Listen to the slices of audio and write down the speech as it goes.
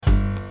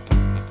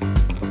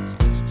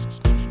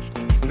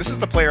This is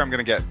the player I'm going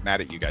to get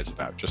mad at you guys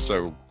about, just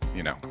so,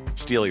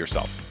 steel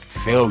yourself.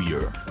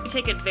 Failure. You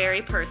take it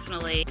very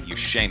personally. You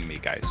shame me,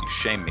 guys. You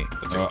shame me.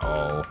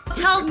 Uh-oh.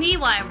 Tell me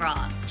why I'm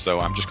wrong.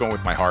 So I'm just going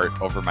with my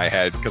heart over my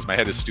head, because my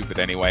head is stupid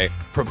anyway.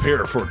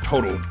 Prepare for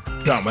total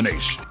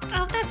domination.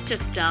 Oh, that's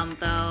just dumb,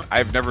 though.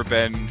 I've never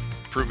been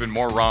proven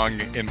more wrong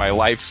in my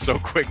life so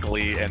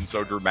quickly and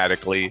so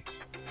dramatically.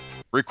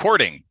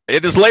 Recording.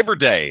 It is Labor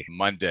Day,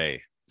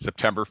 Monday,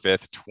 September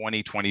 5th,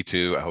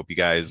 2022. I hope you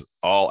guys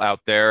all out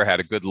there had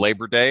a good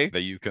Labor Day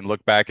that you can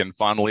look back and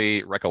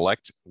fondly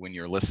recollect when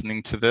you're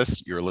listening to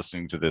this. You're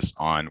listening to this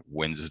on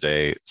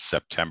Wednesday,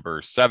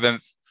 September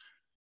 7th.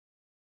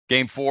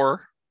 Game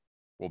 4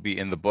 will be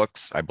in the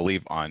books, I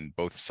believe, on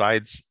both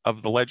sides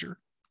of the ledger.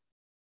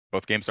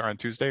 Both games are on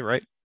Tuesday,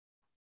 right?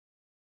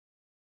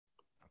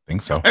 I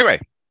think so.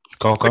 Anyway,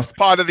 Go. sixth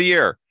pod of the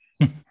year.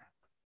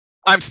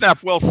 I'm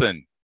Snap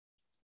Wilson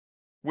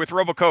with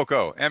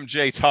Robocoko,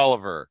 MJ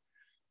Tolliver.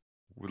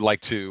 Would like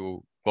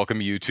to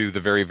welcome you to the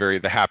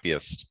the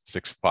happiest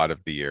sixth pod of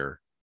the year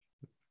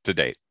to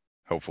date.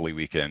 Hopefully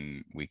we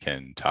can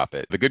top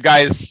it. The good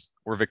guys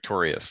were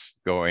victorious,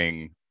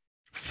 going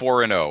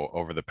 4-0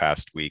 over the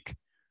past week.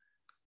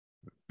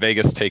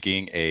 Vegas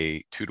taking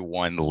a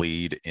 2-1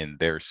 lead in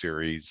their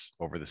series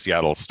over the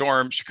Seattle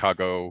Storm.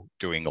 Chicago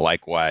doing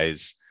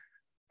likewise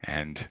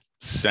and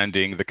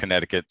sending the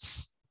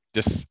Connecticut's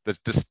this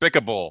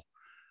despicable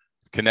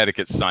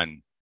Connecticut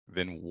Sun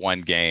within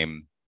one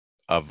game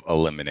of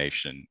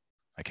elimination.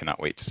 I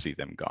cannot wait to see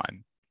them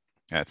gone.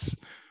 That's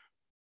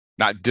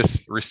not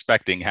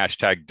disrespecting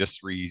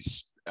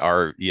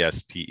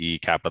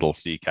 #disrespe capital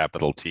C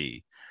capital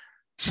T.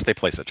 It's just they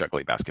play such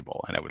ugly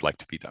basketball, and I would like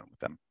to be done with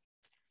them.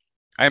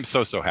 I am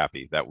so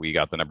happy that we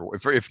got the number one.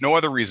 If no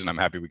other reason, I'm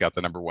happy we got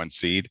the number one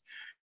seed,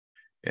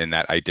 and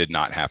that I did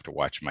not have to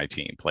watch my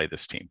team play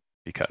this team,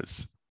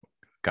 because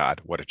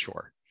God, what a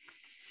chore.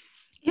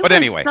 It but was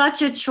anyway,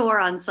 such a chore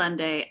on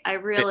Sunday. I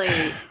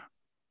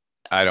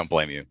don't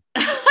blame you.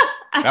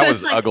 That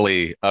was like,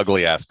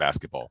 ugly ass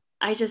basketball.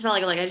 I just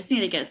felt like I just need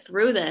to get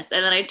through this.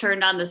 And then I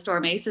turned on the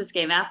Storm Aces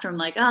game after. I'm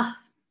like,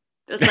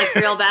 it's like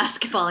real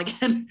basketball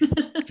again.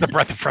 It's a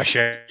breath of fresh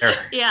air.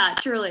 Yeah,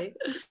 truly.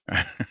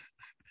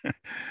 They've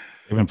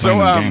been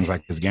playing games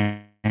like this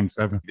game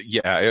 7.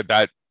 Yeah,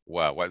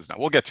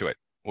 we'll get to it.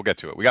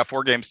 We got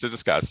 4 games to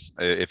discuss.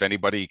 If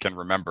anybody can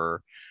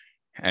remember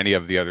any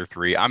of the other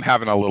 3, I'm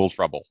having a little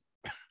trouble.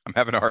 I'm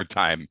having a hard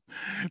time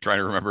trying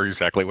to remember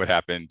exactly what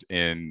happened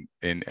in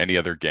any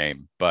other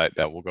game, but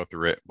we'll go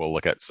through it. We'll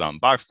look at some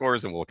box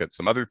scores and we'll look at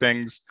some other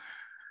things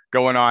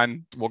going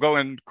on. We'll go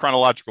in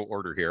chronological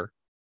order here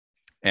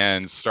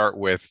and start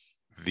with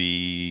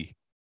the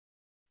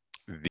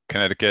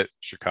Connecticut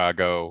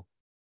Chicago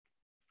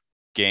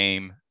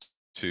game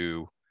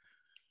 2.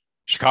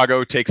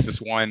 Chicago takes this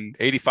one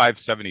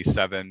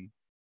 85-77.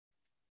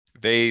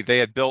 They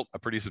had built a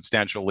pretty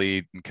substantial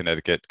lead, and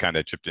Connecticut kind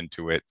of chipped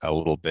into it a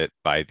little bit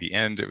by the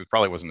end. It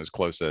probably wasn't as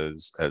close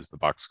as the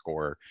box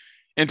score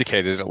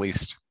indicated. At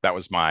least that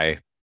was my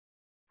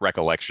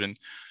recollection.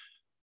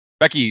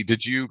 Becky,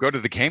 did you go to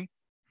the game?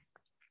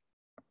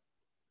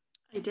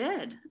 I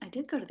did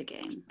go to the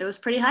game. It was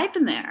pretty hype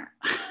in there.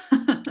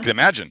 I can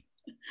imagine.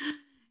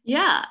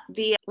 Yeah,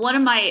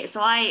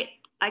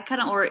 I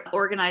kind of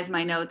organize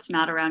my notes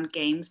not around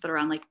games, but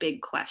around like big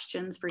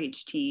questions for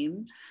each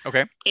team.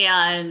 Okay.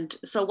 And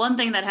so one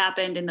thing that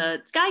happened in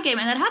the Sky game,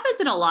 and that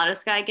happens in a lot of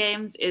Sky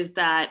games, is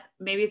that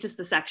maybe it's just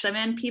the section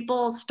I'm in,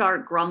 people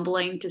start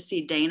grumbling to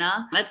see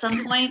Dana at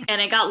some point, and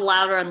it got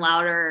louder and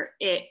louder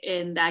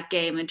in that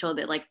game until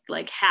they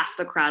like half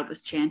the crowd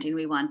was chanting,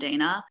 "We want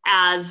Dana,"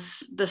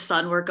 as the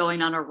Sun were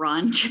going on a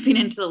run, chipping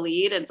into the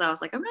lead. And so I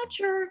was like, I'm not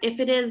sure if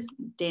it is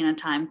Dana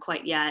time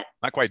quite yet.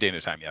 Not quite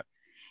Dana time yet.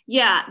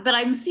 Yeah, but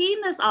I'm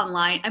seeing this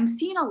online. I'm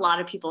seeing a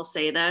lot of people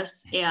say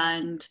this,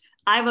 and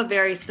I have a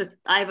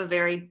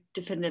very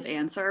definitive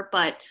answer.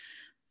 But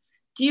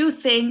do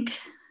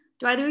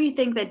either of you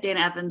think that Dana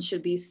Evans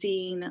should be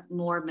seeing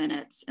more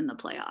minutes in the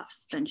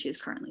playoffs than she's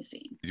currently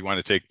seeing? Do you want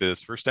to take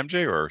this first,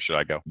 MJ, or should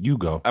I go? You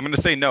go. I'm going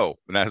to say no,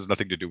 and that has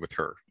nothing to do with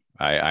her.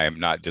 I am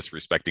not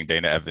disrespecting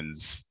Dana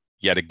Evans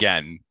yet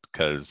again,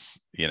 because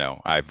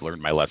I've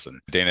learned my lesson.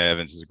 Dana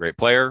Evans is a great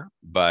player,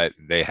 but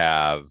they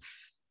have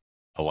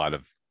a lot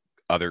of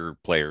other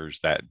players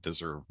that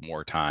deserve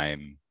more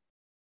time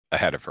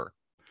ahead of her.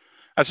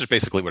 That's just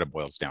basically what it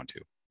boils down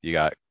to. You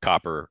got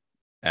Copper,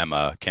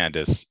 Emma,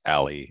 Candace,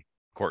 Allie,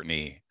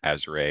 Courtney,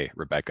 Azrae,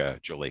 Rebecca,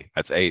 Julie.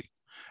 That's 8.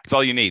 That's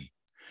all you need.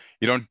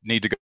 You don't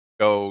need to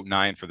go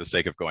 9 for the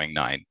sake of going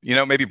 9.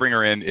 Maybe bring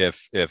her in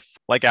if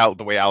like out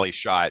the way Allie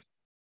shot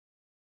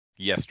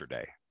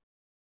yesterday.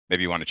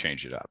 Maybe you want to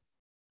change it up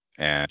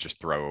and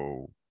just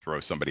throw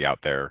somebody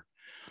out there.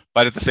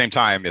 But at the same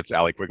time, it's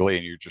Allie Quigley,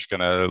 and you're just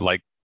gonna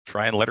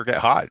try and let her get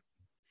hot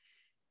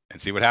and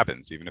see what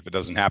happens. Even if it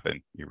doesn't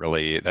happen,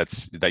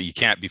 you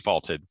can't be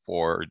faulted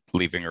for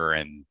leaving her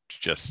and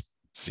just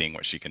seeing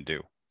what she can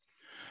do.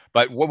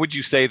 But what would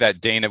you say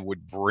that Dana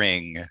would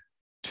bring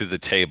to the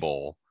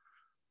table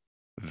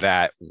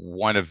that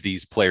one of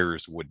these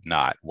players would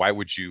not? Why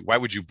would you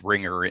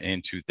bring her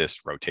into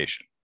this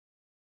rotation?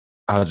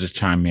 I'll just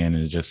chime in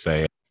and just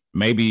say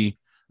maybe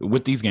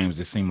with these games,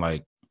 it seemed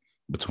like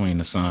between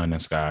the Sun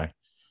and Sky,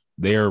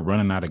 they're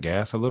running out of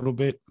gas a little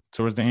bit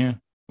towards the end,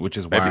 which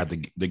is why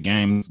the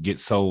games get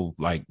so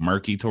like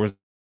murky towards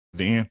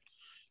the end.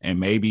 And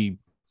maybe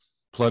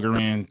plug her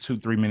in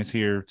 2-3 minutes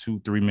here,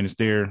 2-3 minutes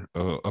there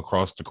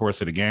across the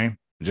course of the game,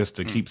 just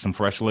to keep some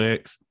fresh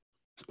legs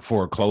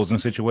for closing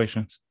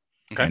situations.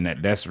 Okay. And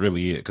that's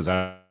really it, because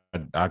I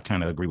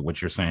kind of agree with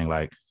what you're saying.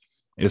 Like,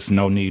 it's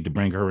no need to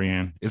bring her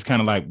in. It's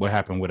kind of like what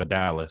happened with a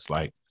Dallas.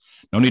 Like,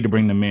 no need to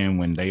bring them in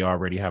when they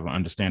already have an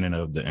understanding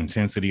of the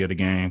intensity of the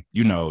game,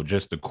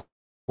 just the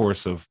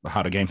course of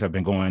how the games have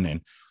been going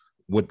and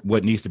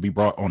what needs to be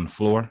brought on the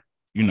floor,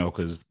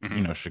 because,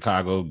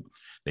 Chicago,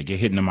 they get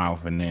hit in the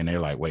mouth and then they're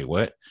like, wait,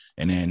 what?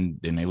 And then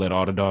they let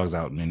all the dogs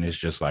out. And then it's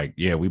just like,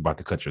 yeah, we about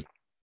to cut your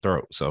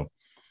throat. So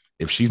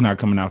if she's not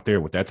coming out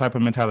there with that type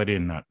of mentality,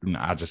 and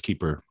I'll just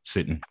keep her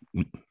sitting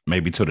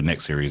maybe till the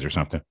next series or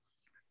something.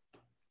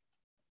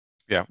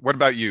 Yeah. What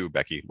about you,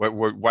 Becky?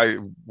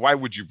 Why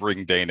would you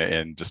bring Dana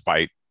in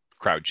despite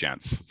crowd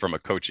chants from a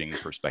coaching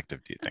perspective,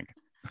 do you think?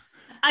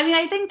 I mean,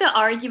 I think the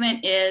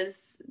argument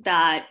is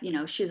that,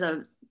 she's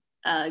a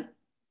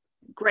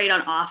great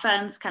on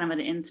offense, kind of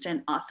an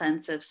instant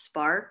offensive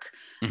spark.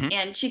 Mm-hmm.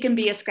 And she can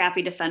be a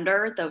scrappy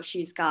defender, though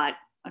she's got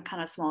a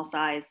kind of small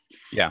size.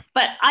 Yeah.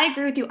 But I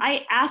agree with you.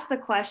 I asked the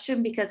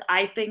question because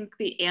I think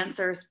the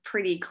answer is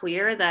pretty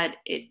clear that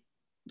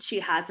she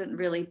hasn't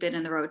really been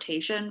in the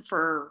rotation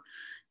for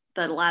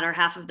the latter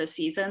half of the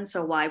season.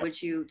 So why would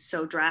you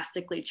so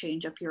drastically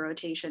change up your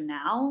rotation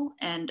now?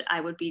 And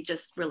I would be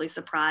just really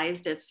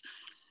surprised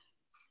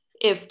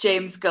if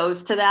James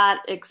goes to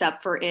that,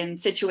 except for in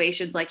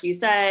situations like you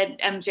said,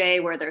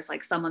 MJ, where there's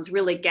like someone's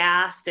really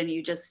gassed and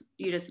you just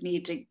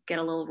need to get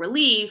a little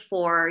relief,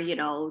 or,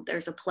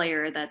 there's a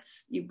player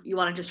that's you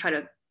want to just try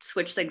to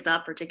switch things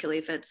up, particularly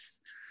if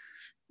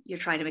you're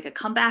trying to make a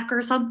comeback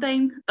or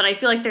something. But I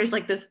feel like there's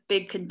like this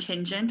big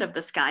contingent of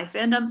the Sky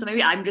fandom. So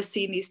maybe I'm just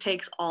seeing these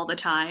takes all the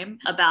time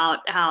about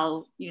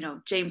how,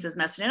 James is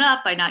messing it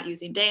up by not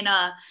using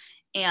Dana,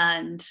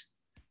 and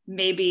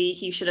maybe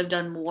he should have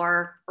done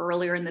more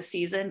earlier in the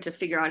season to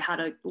figure out how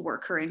to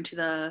work her into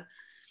the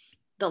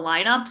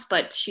lineups,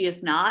 but she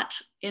is not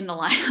in the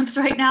lineups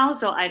right now.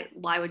 So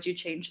why would you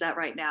change that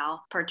right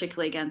now,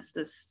 particularly against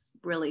this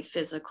really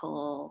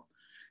physical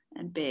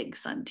and big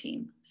Sun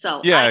team?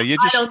 So yeah,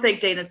 I don't think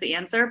Dana's the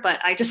answer, but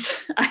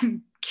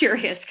I'm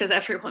curious because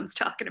everyone's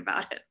talking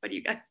about it. What do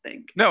you guys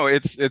think? No,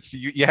 it's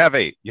you have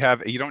 8.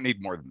 You don't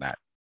need more than that.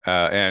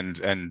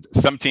 And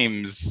some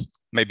teams,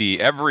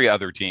 maybe every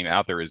other team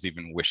out there, is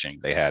even wishing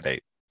they had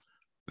 8,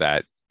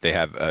 that they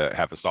have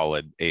a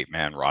solid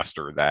 8-man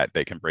roster that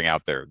they can bring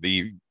out there.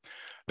 The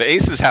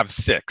Aces have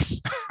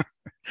 6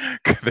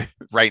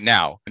 right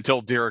now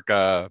until Dirk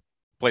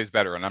plays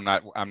better, and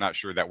I'm not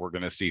sure that we're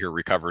going to see her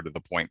recover to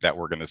the point that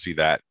we're going to see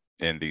that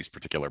in these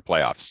particular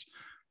playoffs.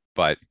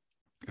 But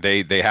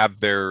they have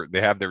their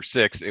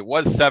 6. It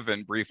was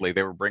 7 briefly.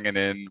 They were bringing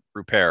in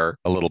Rupert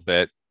a little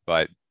bit,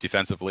 but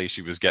defensively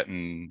she was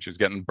getting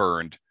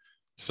burned.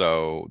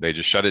 So they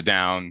just shut it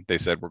down. They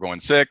said, we're going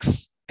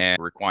 6, and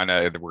we're going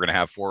to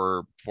have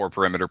four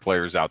perimeter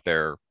players out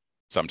there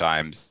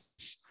sometimes.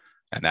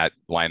 And that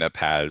lineup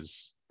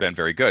has been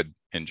very good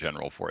in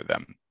general for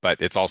them.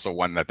 But it's also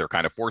one that they're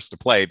kind of forced to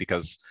play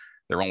because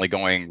they're only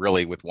going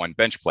really with one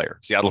bench player.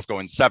 Seattle's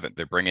going 7.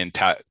 They bring in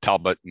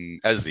Talbot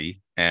and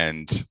Ezzy,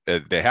 and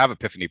they have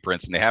Epiphany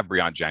Prince and they have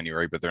Breon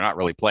January, but they're not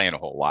really playing a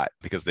whole lot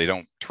because they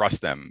don't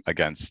trust them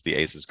against the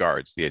Aces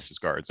guards. The Aces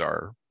guards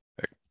are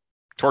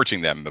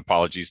torching them.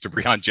 Apologies to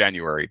Breon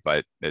January,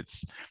 but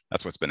that's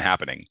what's been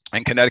happening.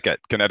 And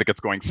Connecticut's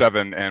going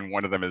 7, and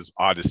one of them is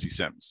Odyssey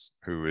Sims,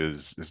 who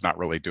is not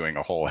really doing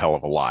a whole hell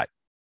of a lot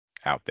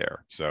out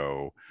there.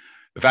 So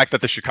the fact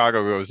that the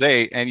Chicago goes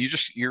 8, and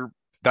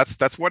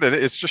that's what it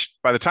is. It's just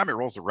by the time it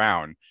rolls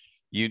around,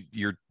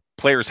 your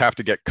players have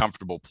to get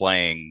comfortable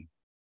playing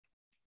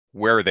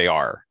where they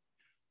are,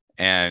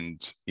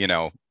 and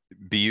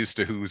be used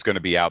to who's going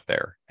to be out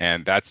there.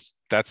 And that's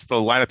the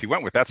lineup you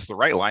went with. That's the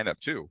right lineup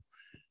too.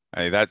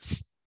 I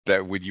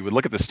mean, when you would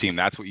look at this team,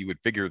 that's what you would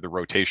figure the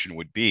rotation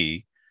would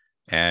be,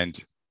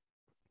 and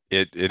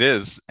it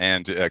is.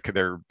 And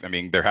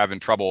they're having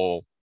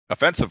trouble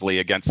offensively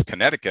against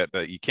Connecticut,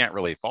 but you can't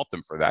really fault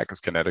them for that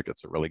because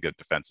Connecticut's a really good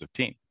defensive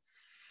team.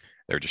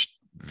 They're just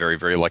very,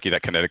 very lucky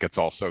that Connecticut's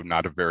also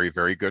not a very,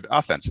 very good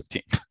offensive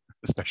team,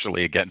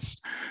 especially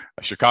against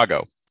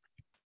Chicago.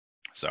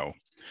 So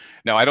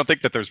no, I don't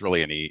think that there's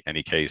really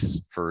any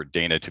case for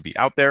Dana to be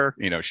out there.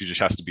 She just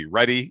has to be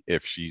ready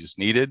if she's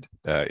needed,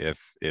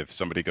 if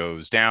somebody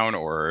goes down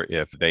or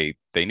if they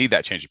need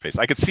that change of pace.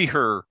 I could see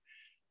her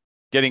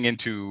getting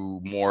into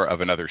more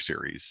of another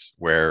series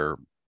where,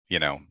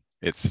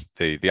 it's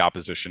the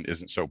opposition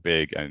isn't so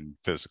big and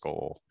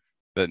physical,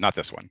 but not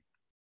this one.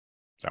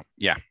 So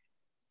yeah,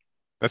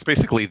 that's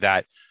basically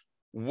that.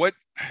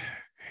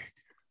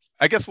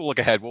 I guess we'll look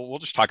ahead. We'll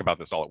just talk about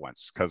this all at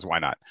once because why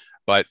not?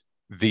 But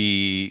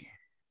the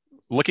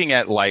looking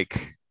at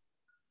like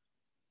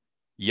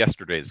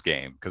yesterday's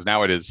game, because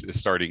now it is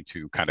starting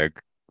to kind of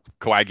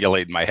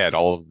coagulate in my head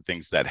all of the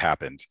things that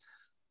happened.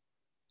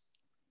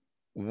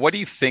 What do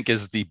you think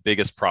is the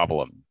biggest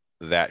problem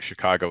that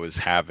Chicago is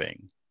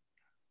having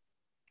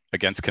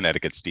against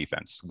Connecticut's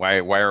defense? Why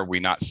are we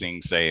not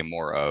seeing, say,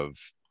 more of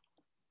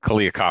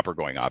Kalia Copper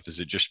going off? Is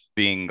it just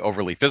being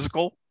overly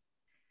physical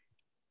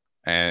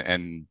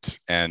and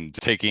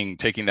taking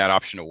that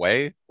option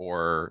away,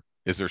 or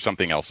is there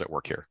something else at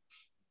work here?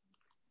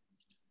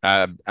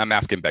 I'm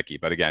asking Becky,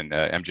 but again,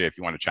 MJ, if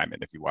you want to chime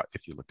in, if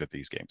you looked at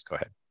these games, go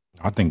ahead.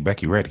 I think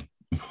Becky ready.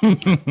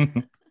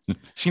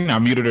 She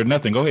not muted or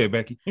nothing. Go ahead,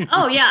 Becky.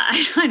 Oh, yeah.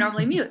 I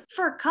normally mute.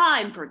 For Ka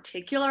in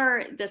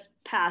particular, this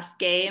past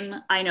game,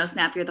 I know,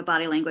 Snap, you're the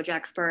body language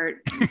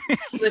expert.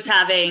 She was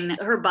having,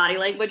 her body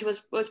language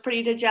was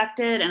pretty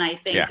dejected. And I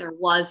think there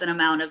was an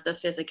amount of the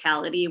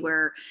physicality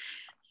where,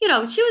 you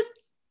know,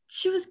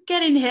 she was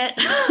getting hit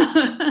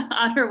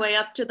on her way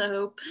up to the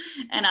hoop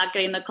and not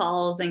getting the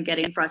calls and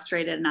getting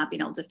frustrated and not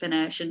being able to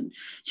finish. And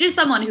she's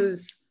someone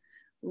who's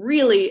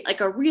really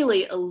like a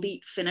really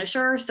elite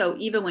finisher. So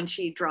even when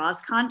she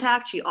draws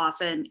contact, she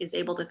often is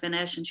able to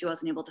finish, and she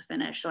wasn't able to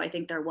finish. So I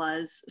think there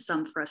was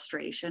some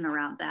frustration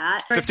around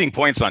that. 15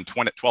 points on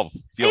 12 field goals.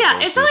 Yeah,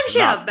 it's not like she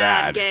had a bad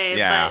bad game,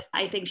 but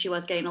I think she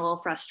was getting a little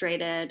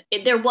frustrated.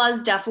 There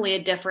was definitely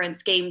a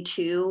difference. Game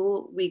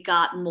 2, we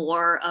got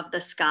more of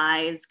the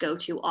Sky's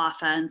go-to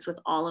offense with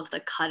all of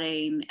the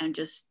cutting and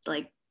just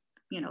like,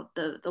 you know,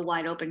 the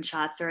wide open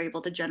shots they're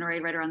able to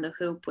generate right around the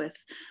hoop with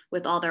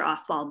all their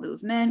off ball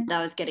movement.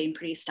 That was getting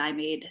pretty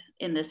stymied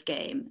in this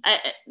game.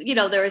 You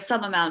know, there was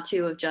some amount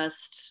too of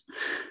just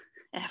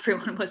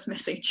everyone was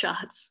missing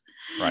shots,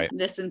 right?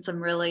 Missing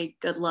some really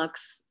good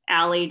looks.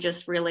 Allie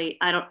just really,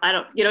 I don't,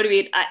 you know what I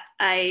mean?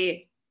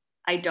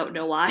 I don't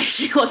know why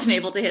she wasn't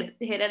able to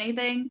hit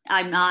anything.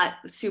 I'm not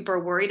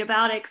super worried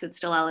about it because it's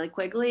still Allie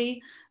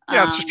Quigley.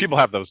 Yeah, it's just people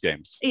have those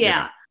games. Yeah, you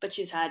know. But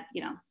she's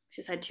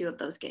had 2 of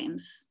those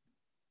games.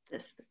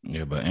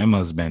 Yeah, but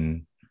Emma's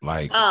been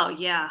like, oh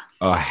yeah,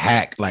 a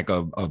hack, like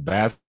a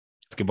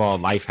basketball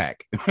life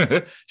hack.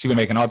 She's been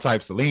making all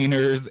types of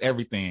leaners,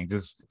 everything,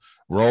 just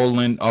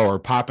rolling or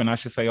popping, I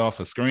should say, off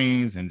of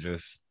screens and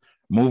just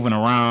moving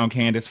around.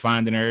 Candace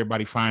finding her,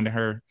 everybody finding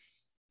her.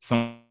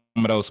 Some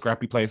of those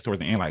scrappy plays towards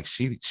the end, like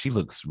she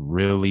looks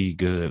really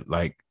good.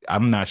 Like,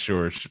 I'm not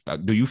sure.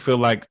 Do you feel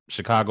like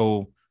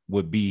Chicago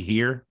would be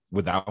here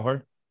without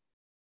her?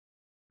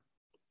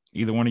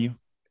 Either one of you?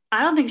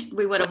 I don't think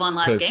we would have won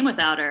last game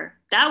without her.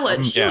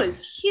 She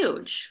was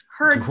huge.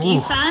 Her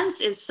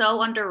defense is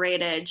so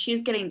underrated.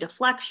 She's getting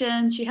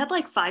deflections. She had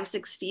like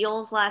 5-6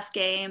 steals last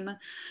game.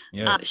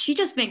 Yeah. She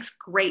just makes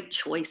great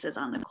choices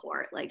on the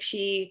court. Like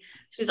she's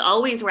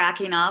always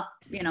racking up,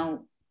 you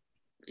know,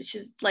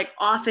 she's like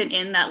often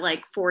in that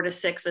like 4 to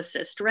 6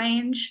 assist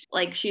range.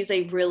 Like she's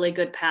a really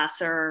good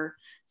passer.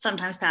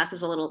 Sometimes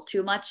passes a little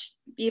too much,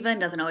 even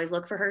doesn't always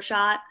look for her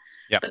shot.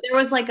 Yep. But there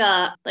was like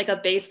a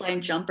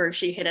baseline jumper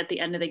she hit at the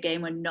end of the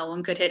game when no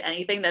one could hit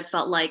anything that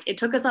felt like it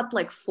took us up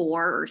like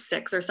 4 or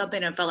 6 or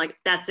something. And it felt like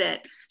that's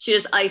it. She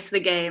just iced the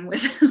game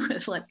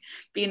with like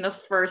being the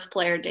first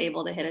player to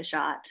able to hit a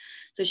shot.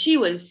 So she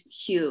was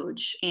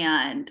huge.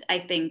 And I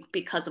think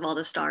because of all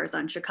the stars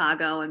on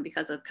Chicago and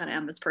because of kind of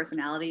Emma's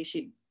personality,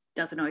 she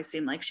doesn't always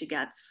seem like she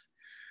gets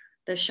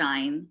the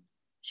shine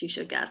she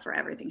should get for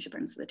everything she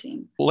brings to the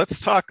team.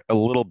 Let's talk a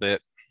little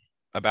bit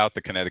about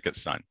the Connecticut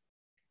Sun.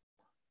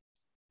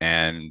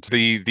 And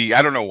the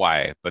I don't know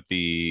why, but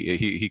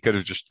he could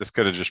have just, this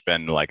could have just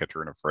been like a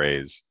turn of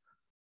phrase,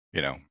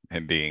 you know,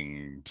 him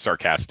being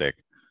sarcastic.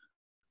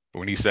 But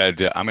when he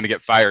said, I'm going to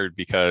get fired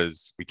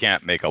because we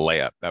can't make a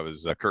layup, that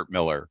was Kurt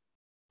Miller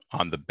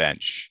on the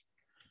bench.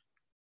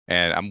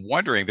 And I'm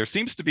wondering, there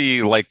seems to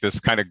be like this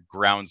kind of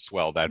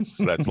groundswell that's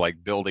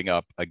like building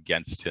up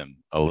against him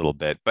a little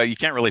bit, but you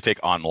can't really take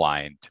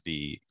online to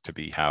be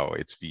how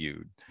it's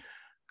viewed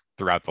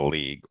throughout the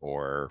league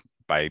or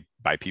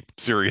by people,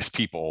 serious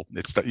people.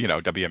 It's, you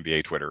know,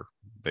 WNBA Twitter,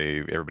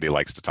 everybody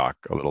likes to talk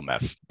a little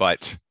mess.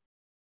 But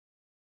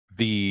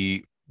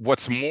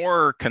what's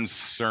more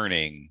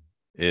concerning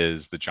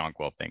is the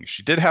Jonquil thing.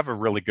 She did have a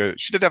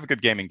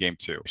good game in game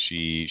 2.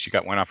 She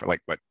went off at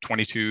like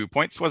 22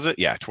 points, was it?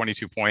 Yeah,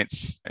 22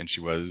 points, and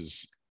she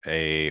was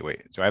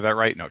wait, do I have that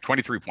right? No,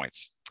 23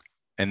 points.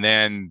 And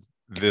then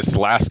this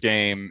last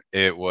game,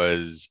 it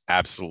was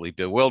absolutely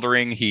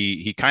bewildering.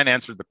 He kind of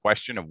answered the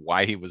question of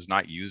why he was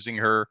not using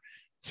her,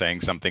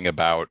 saying something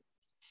about,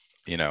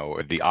 you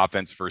know, the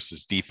offense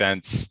versus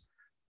defense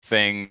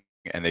thing,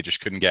 and they just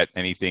couldn't get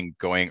anything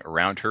going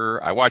around her.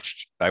 I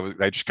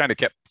just kind of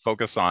kept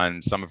focus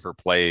on some of her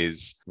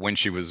plays when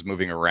she was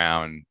moving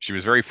around. She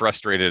was very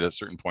frustrated at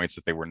certain points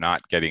that they were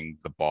not getting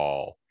the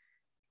ball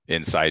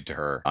inside to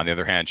her. On the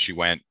other hand, she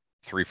went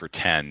 3 for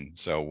 10.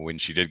 So when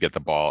she did get the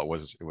ball, it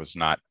was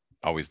not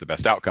always the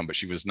best outcome, but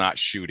she was not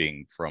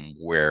shooting from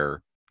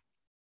where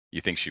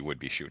you think she would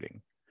be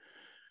shooting.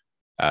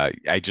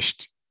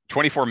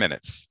 24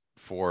 minutes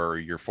for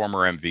your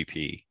former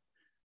MVP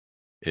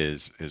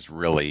is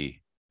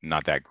really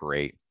not that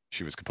great.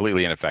 She was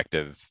completely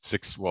ineffective.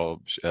 6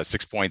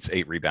 points,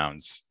 8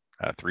 rebounds,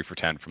 3 for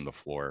 10 from the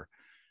floor,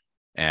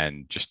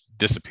 and just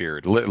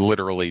disappeared.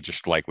 Literally,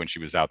 just like when she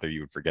was out there,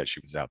 you would forget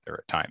she was out there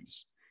at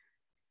times.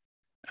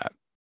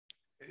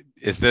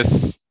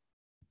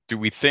 Do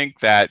we think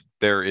that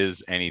there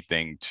is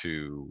anything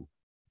to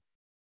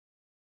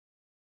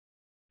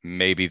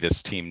maybe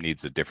this team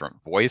needs a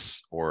different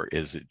voice, or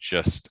is it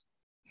just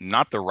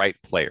not the right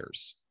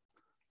players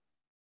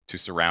to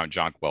surround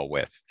Jonquel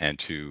with and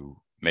to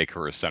make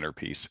her a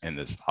centerpiece in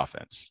this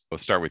offense? We'll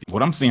start with you.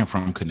 What I'm seeing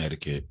from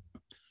Connecticut,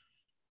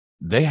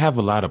 they have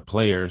a lot of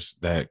players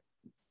that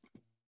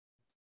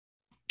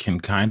can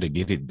kind of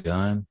get it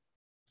done.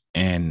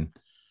 And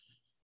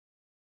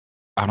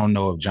I don't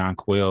know if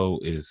Jonquel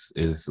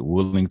is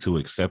willing to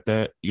accept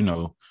that,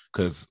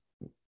 because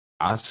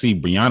I see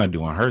Brianna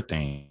doing her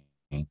thing,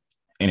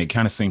 and it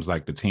kind of seems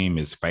like the team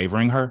is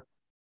favoring her.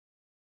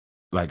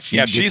 Like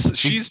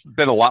she's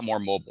been a lot more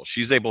mobile.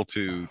 She's able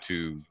to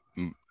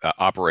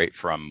operate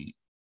from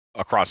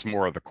across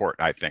more of the court,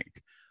 I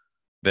think,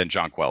 than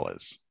Jonquel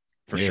is,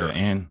 for sure.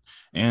 And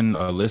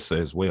Alyssa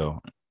as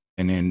well.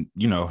 And then,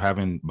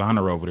 having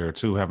Bonner over there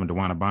too, having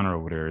DeWanna Bonner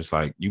over there, it's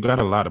like you got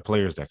a lot of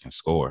players that can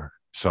score.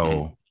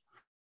 So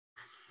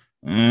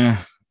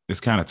it's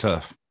kind of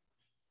tough.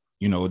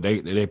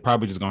 They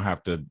probably just gonna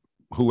have to,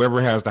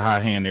 whoever has the high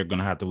hand, they're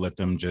gonna have to let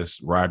them just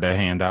ride that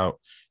hand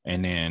out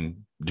and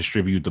then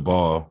distribute the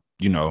ball,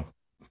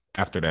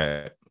 after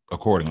that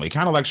accordingly.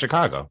 Kind of like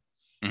Chicago.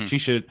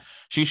 Mm-hmm.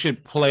 She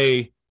should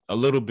play a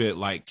little bit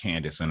like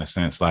Candace in a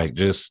sense, like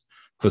just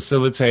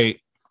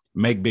facilitate,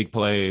 make big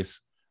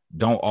plays.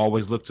 Don't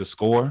always look to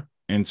score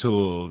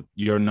until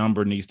your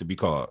number needs to be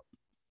called.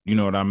 You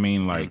know what I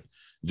mean? Like,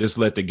 just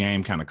let the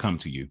game kind of come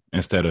to you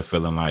instead of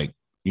feeling like,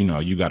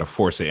 you got to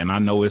force it. And I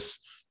know it's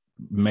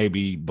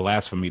maybe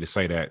blasphemy to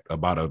say that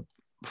about a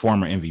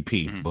former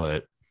MVP,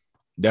 but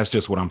that's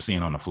just what I'm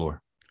seeing on the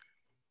floor.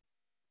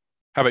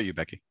 How about you,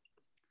 Becky?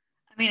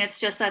 I mean, it's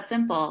just that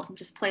simple.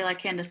 Just play like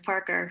Candace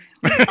Parker.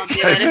 I'll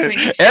do it if we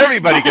need to.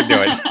 Everybody can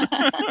do it.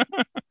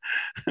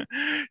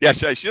 Yeah,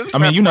 she doesn't. I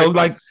mean,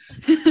 like,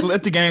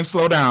 let the game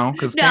slow down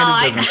because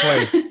Candace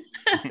doesn't play.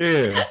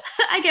 Yeah.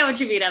 I get what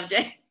you mean,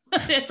 MJ.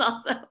 But it's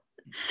also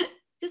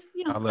just,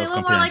 I play a love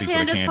little more like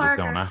comparing people Candace to Candace,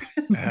 Parker.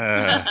 don't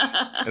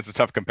I? It's a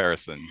tough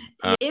comparison.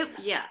 I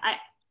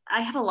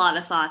have a lot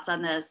of thoughts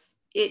on this.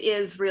 It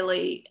is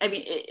really,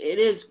 it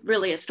is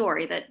really a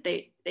story that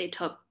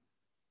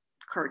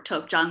Kurt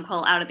took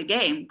Jonquel out of the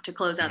game to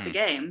close out the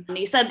game. And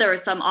he said there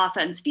was some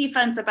offense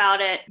defense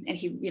about it. And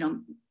he,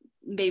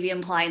 maybe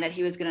implying that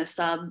he was going to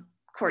sub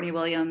Courtney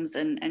Williams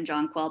and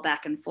Jonquel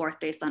back and forth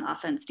based on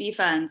offense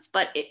defense.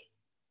 But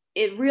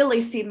it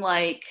really seemed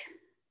like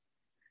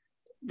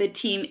the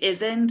team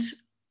isn't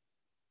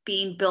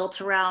being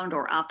built around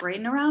or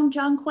operating around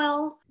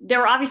Jonquel.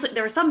 There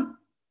were some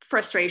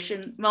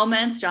frustration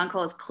moments.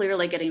 Jonquel is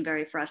clearly getting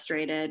very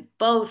frustrated,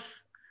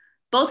 both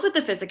with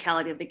the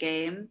physicality of the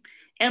game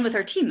and with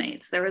her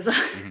teammates. There was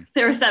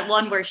that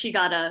one where she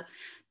got a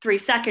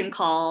 3-second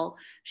call.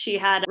 She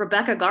had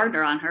Rebecca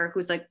Gardner on her,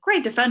 who's a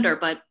great defender,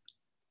 but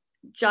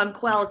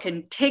Jonquel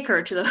can take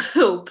her to the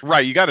hoop.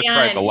 Right, you got to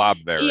try the lob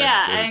there.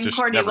 Yeah, and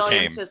Courtney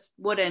Williams just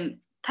wouldn't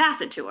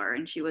pass it to her,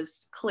 and she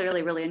was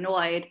clearly really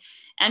annoyed.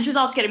 And she was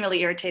also getting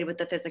really irritated with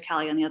the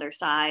physicality on the other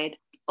side,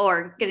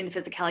 or getting the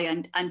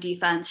physicality on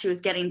defense. She was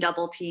getting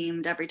double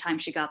teamed every time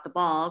she got the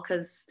ball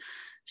because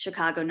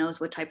Chicago knows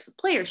what types of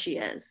player she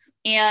is.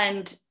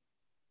 And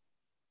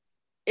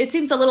it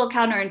seems a little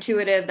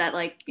counterintuitive that,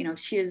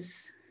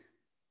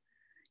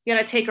 you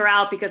got to take her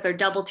out because they're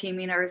double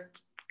teaming her,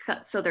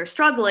 so they're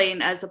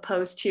struggling, as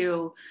opposed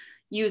to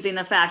using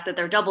the fact that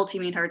they're double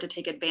teaming her to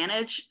take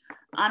advantage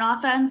on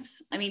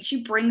offense. I mean,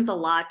 she brings a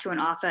lot to an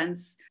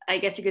offense. I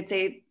guess you could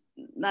say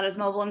not as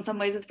mobile in some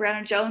ways as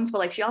Brianna Jones,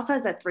 but she also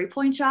has that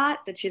 3-point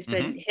shot that she's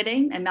been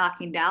hitting and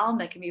knocking down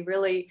that can be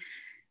really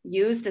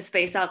used to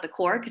space out the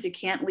court, because you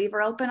can't leave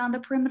her open on the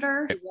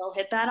perimeter. She will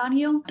hit that on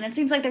you. And it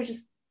seems like there's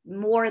just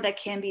more that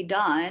can be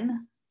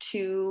done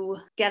to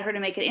get her to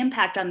make an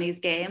impact on these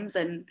games.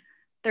 And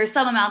there's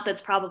some amount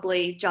that's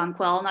probably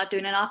Jonquel not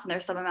doing enough, and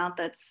there's some amount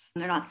that's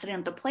they're not setting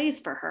up the plays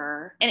for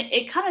her. And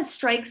it kind of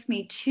strikes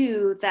me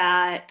too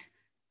that,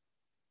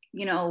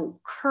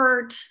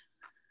 Kurt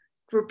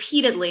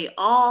repeatedly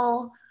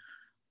all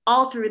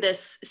through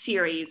this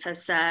series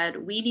has said,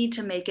 we need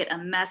to make it a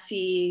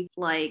messy,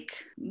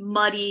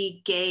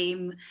 muddy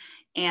game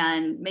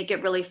and make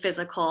it really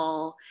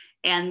physical.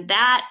 And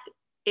that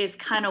is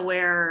kind of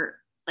where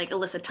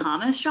Alyssa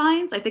Thomas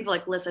shines. I think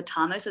Alyssa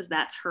Thomas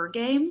that's her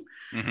game.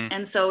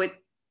 And so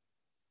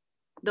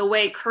the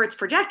way Kurt's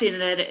projecting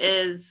it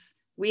is,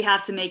 we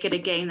have to make it a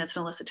game that's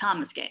an Alyssa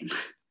Thomas game.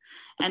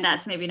 And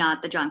that's maybe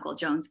not the Jonquel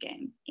Jones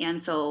game.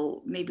 And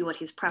so maybe what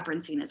he's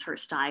preferencing is her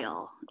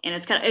style. And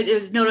it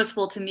was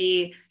noticeable to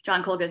me,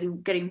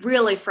 Jonquel getting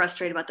really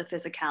frustrated about the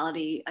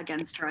physicality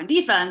against her on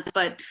defense,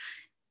 but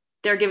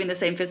they're giving the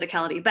same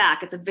physicality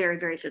back. It's a very,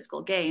 very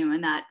physical game,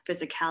 and that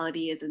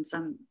physicality is in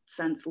some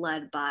sense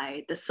led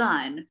by the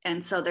Sun.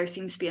 And so there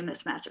seems to be a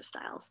mismatch of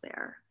styles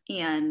there.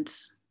 And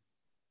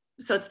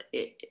so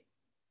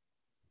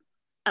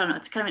I don't know,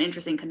 it's kind of an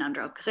interesting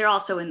conundrum because they're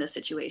also in this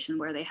situation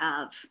where they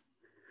have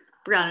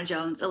Brianna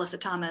Jones, Alyssa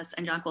Thomas,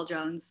 and Jonquel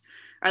Jones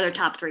are their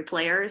top 3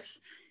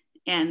 players.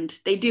 And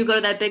they do go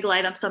to that big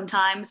lineup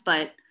sometimes,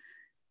 but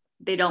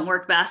they don't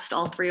work best,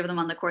 all 3 of them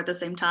on the court at the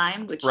same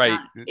time, which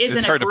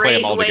isn't a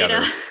great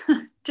way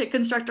to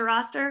construct a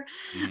roster.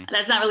 Mm-hmm.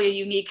 That's not really a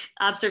unique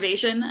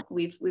observation.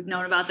 We've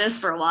known about this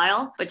for a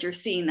while, but you're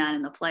seeing that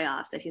in the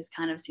playoffs, that he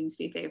kind of seems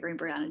to be favoring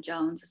Brianna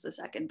Jones as the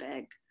second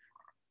big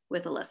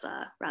with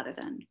Alyssa rather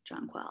than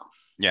Jonquel.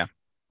 Yeah.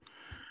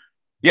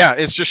 Yeah,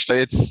 it's just,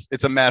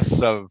 it's a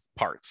mess of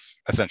parts,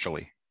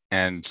 essentially.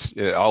 And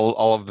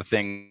all of the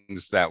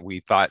things that we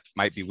thought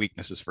might be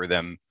weaknesses for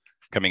them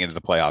coming into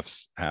the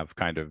playoffs have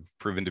kind of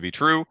proven to be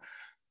true.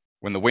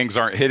 When the wings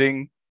aren't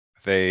hitting,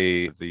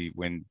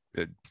 when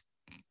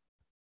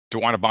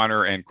DeWanna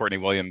Bonner and Courtney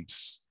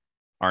Williams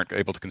aren't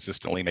able to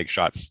consistently make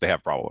shots, they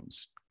have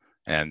problems.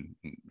 And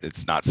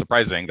it's not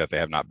surprising that they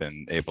have not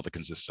been able to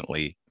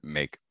consistently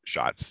make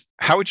shots.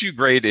 How would you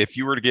grade, if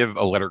you were to give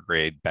a letter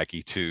grade,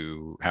 Becky,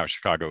 to how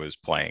Chicago is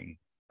playing?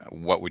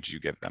 What would you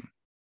give them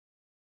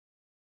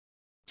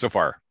so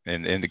far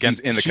in the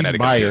Connecticut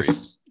biased.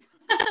 series?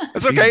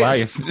 That's okay.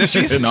 Biased.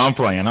 No, I'm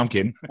playing. I'm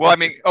kidding. Well, I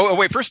mean,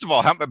 wait. First of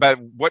all, how about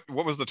what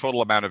was the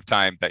total amount of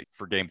time that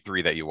for Game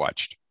 3 that you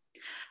watched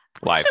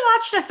live? I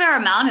watched a fair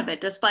amount of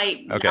it,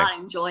 despite not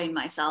enjoying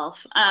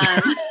myself.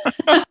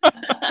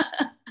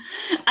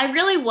 I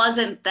really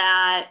wasn't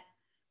that.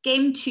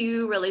 Game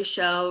 2 really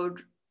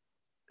showed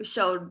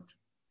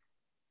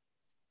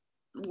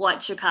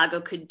what Chicago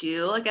could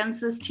do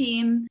against this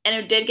team. And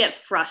it did get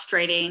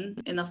frustrating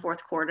in the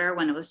fourth quarter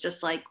when it was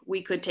just like,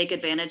 we could take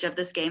advantage of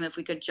this game if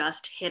we could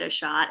just hit a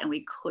shot, and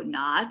we could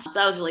not. So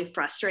that was really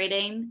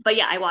frustrating. But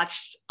yeah, I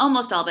watched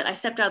almost all of it. I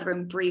stepped out of the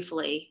room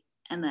briefly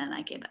and then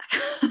I came back.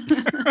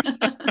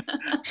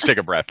 Just take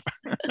a breath.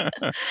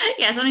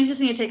 Yeah, sometimes you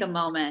just need to take a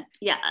moment.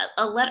 Yeah,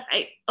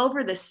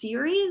 over the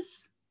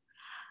series,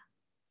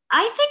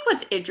 I think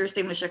what's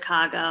interesting with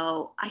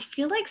Chicago, I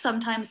feel like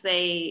sometimes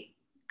they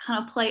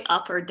kind of play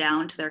up or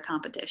down to their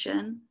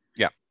competition.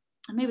 Yeah.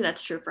 And maybe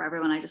that's true for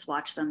everyone. I just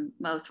watch them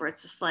most, where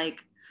it's just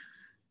like,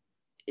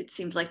 it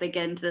seems like they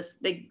get into this,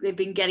 they've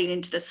been getting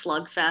into this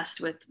slugfest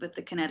with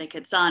the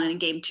Connecticut Sun. And in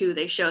Game 2,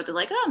 they showed they're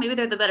like, oh, maybe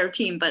they're the better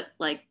team. But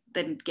like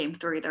then Game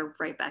 3, they're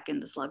right back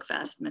in the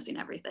slugfest, missing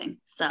everything.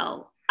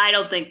 So I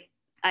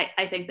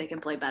think they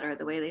can play better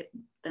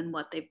than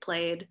what they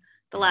played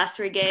the last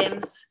 3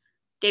 games.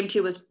 Game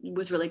 2 was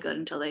really good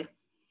until they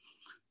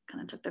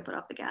kind of took their foot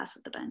off the gas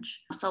with the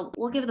bench. So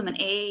we'll give them an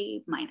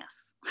A-.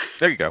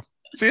 There you go.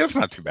 See, that's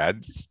not too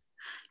bad.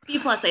 B+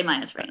 A-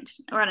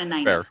 range. We're on a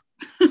 90. Fair.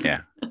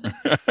 Yeah.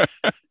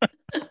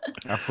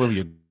 I fully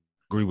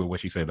agree with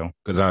what you said, though,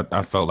 because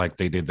I felt like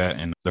they did that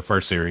in the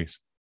first series.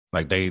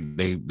 Like they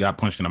got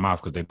punched in the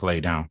mouth because they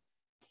played down.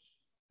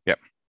 Yep.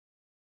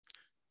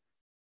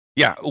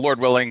 Yeah, Lord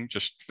willing,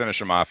 just finish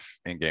them off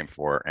in Game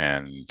 4,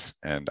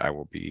 and I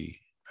will be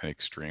an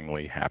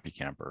extremely happy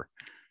camper.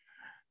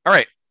 All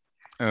right.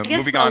 I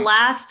guess moving on.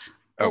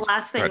 The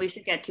last thing we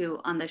should get to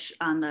on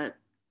the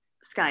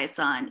Sky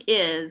Sun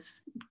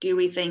is, do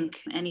we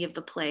think any of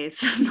the plays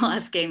from the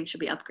last game should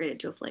be upgraded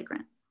to a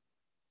flagrant?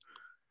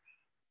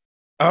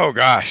 Oh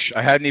gosh,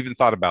 I hadn't even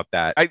thought about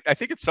that. I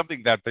think it's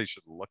something that they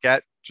should look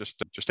at.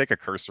 Just take a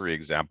cursory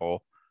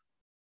example.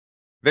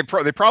 They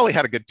probably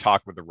had a good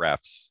talk with the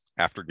refs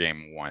after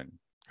Game 1,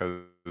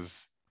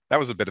 because that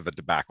was a bit of a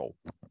debacle,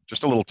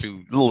 just a little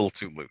too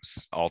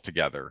loose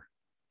altogether.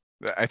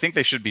 I think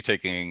they should be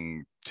take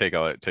a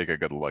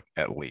good look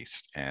at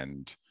least,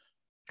 and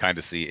kind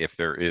of see if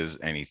there is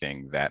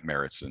anything that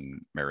merits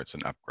an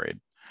upgrade.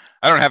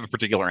 I don't have a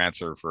particular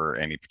answer for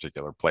any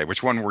particular play.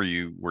 Which one were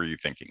you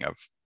thinking of?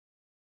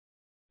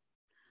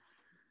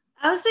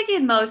 I was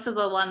thinking most of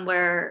the one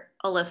where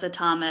Alyssa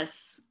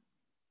Thomas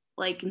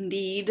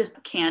kneed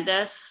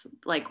Candace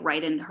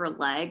right in her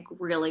leg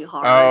really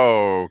hard.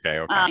 Oh,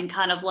 okay. And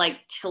kind of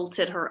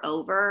tilted her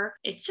over.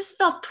 It just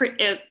felt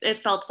it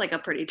felt like a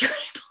pretty dirty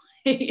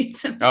play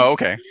to me. Oh,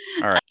 okay.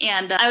 All right.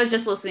 And I was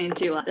just listening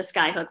to the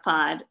Skyhook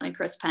pod, and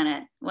Chris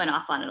Pennant went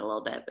off on it a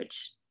little bit,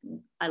 which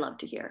I love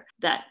to hear.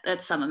 That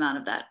some amount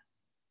of that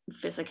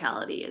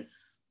physicality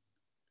is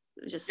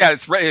just, yeah,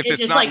 it's right. If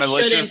it's not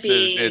malicious,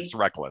 it's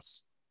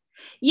reckless.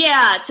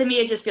 Yeah, to me,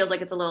 it just feels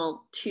like it's a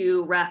little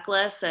too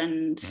reckless.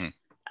 And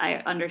I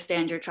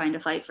understand you're trying to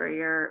fight for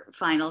your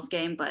finals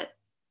game, but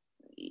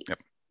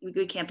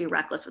we can't be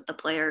reckless with the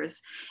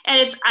players.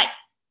 And I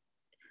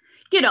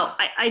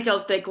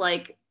don't think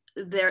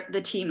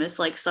the team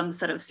is some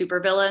set of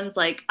supervillains.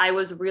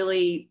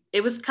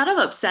 It was kind of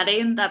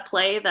upsetting, that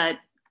play that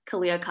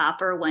Kalia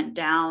Copper went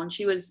down.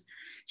 She was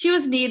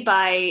kneed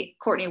by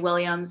Courtney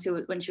Williams,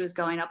 when she was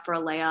going up for a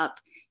layup.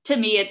 To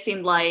me, it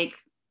seemed like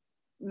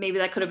maybe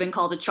that could have been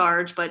called a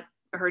charge, but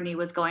her knee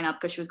was going up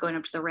because she was going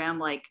up to the rim,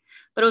 like,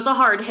 but it was a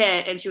hard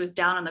hit and she was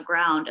down on the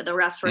ground and the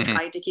refs were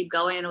trying to keep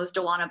going, and it was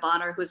DeWanna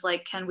Bonner who's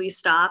like, can we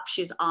stop?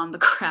 She's on the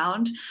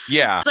ground.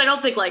 Yeah. So I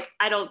don't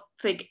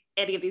think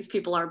any of these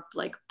people are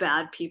like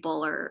bad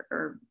people or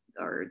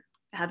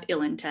have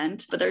ill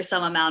intent, but there's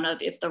some amount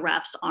of, if the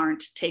refs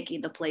aren't taking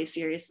the play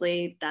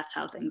seriously, that's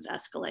how things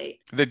escalate.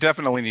 They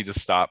definitely need to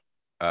stop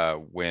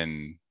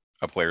when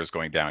a player is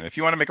going down. If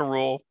you want to make a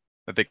rule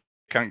that they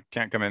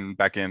can't come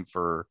back in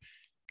for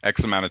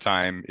X amount of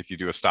time, if you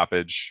do a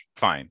stoppage,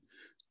 fine.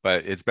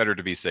 But it's better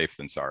to be safe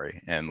than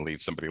sorry and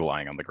leave somebody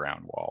lying on the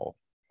ground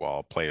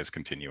while play is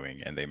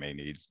continuing and they may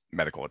need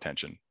medical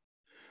attention.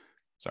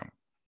 So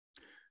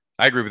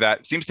I agree with that.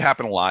 It seems to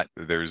happen a lot.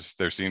 There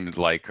seems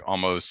like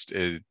almost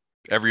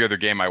every other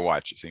game I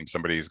watch, it seems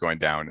somebody's going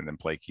down and then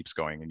play keeps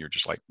going and you're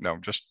just like, no,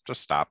 just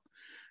stop.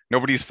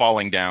 Nobody's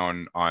falling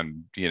down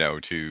on,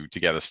 to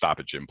get a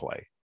stoppage in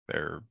play.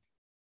 They're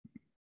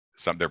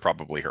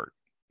probably hurt.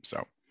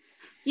 So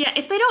yeah,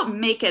 if they don't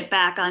make it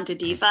back onto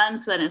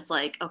defense, then it's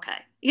like, okay,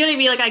 you know what I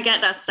mean? Like, I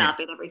get that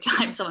stopping every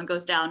time someone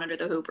goes down under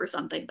the hoop or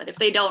something, but if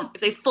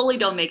they fully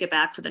don't make it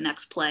back for the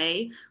next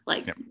play,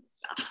 like,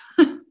 stop.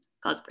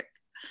 Cause break.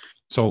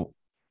 So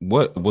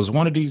what was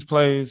one of these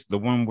plays, the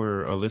one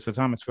where Alyssa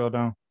Thomas fell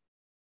down?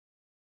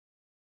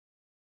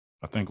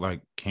 I think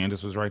like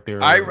Candace was right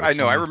there. I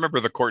know. I remember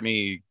the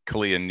Courtney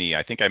Kalia knee.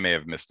 I think I may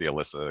have missed the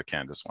Alyssa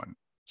Candace one.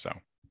 So,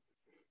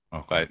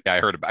 okay. But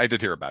yeah, I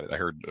did hear about it. I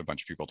heard a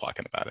bunch of people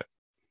talking about it.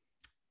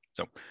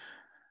 So,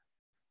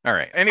 all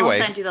right. Anyway,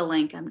 I'll send you the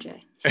link,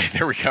 MJ.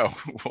 There we go.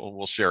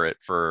 We'll share it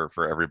for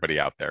everybody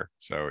out there.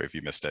 So if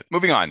you missed it,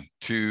 moving on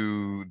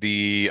to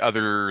the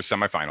other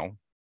semifinal,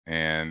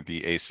 and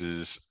the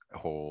Aces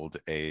hold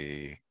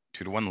a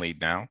 2-1 lead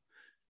now.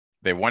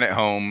 They won at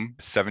home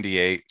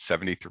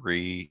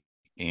 78-73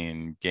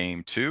 in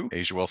game 2.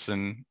 Asia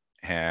Wilson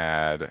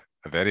had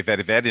a very,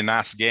 very, very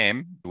nice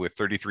game with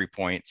 33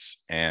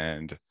 points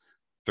and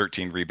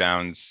 13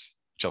 rebounds.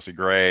 Chelsea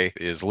Gray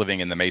is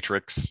living in the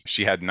matrix.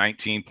 She had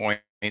 19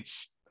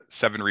 points,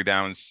 7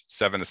 rebounds,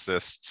 7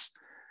 assists,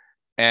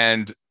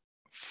 and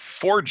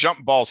 4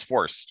 jump balls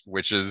forced,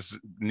 which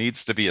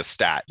needs to be a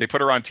stat. They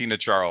put her on Tina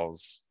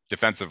Charles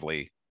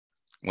defensively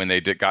when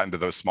they got into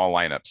those small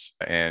lineups,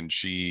 and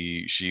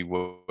she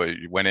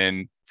went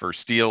in for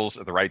steals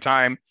at the right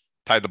time,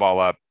 tied the ball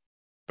up,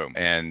 boom.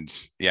 And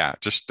yeah,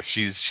 just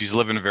she's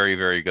living a very,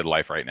 very good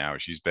life right now.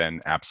 She's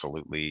been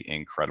absolutely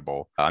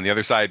incredible. On the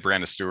other side,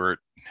 Brianna Stewart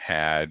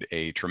had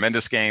a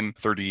tremendous game,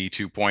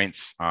 32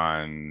 points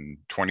on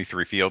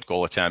 23 field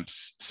goal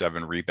attempts,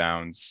 7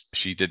 rebounds.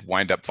 She did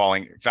wind up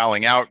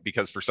fouling out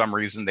because for some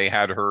reason they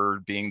had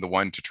her being the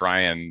one to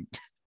try and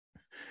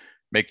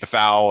make the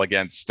foul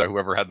against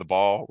whoever had the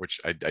ball, which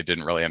I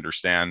didn't really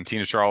understand.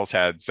 Tina Charles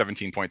had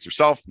 17 points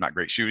herself, not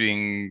great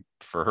shooting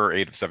for her,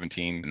 8 of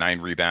 17, 9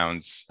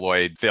 rebounds.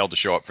 Lloyd failed to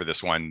show up for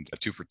this one,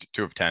 2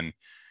 of 10.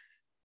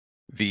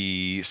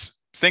 The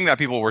thing that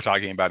people were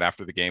talking about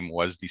after the game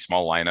was the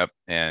small lineup.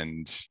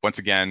 And once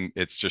again,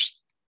 it's just,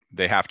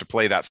 they have to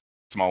play that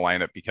small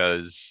lineup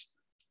because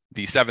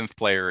the 7th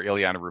player,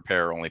 Ileana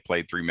Rupert, only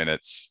played 3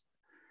 minutes.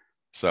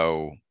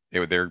 So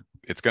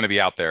it's going to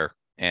be out there.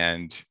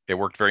 And it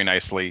worked very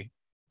nicely.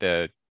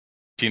 The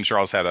Tina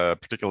Charles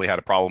particularly had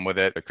a problem with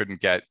it. It couldn't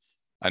get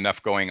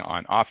enough going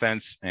on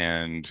offense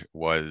and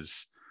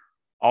was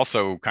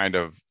also kind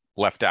of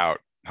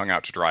hung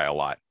out to dry a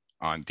lot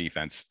on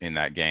defense in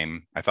that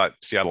game. I thought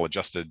Seattle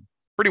adjusted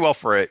pretty well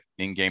for it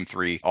in game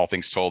 3. All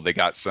things told, they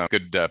got some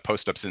good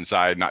post-ups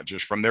inside, not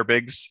just from their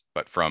bigs,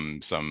 but from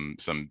some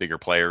bigger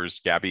players.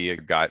 Gabby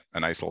got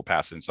a nice little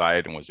pass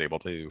inside and was able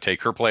to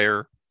take her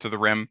player to the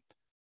rim.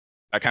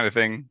 That kind of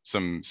thing.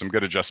 Some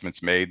good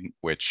adjustments made,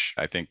 which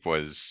I think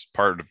was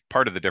part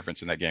of the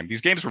difference in that game.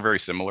 These games were very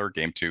similar,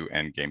 game 2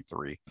 and game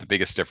 3. The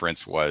biggest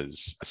difference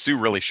was Sue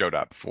really showed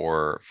up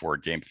for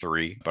game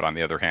 3, but on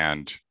the other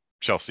hand,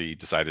 Chelsea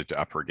decided to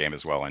up her game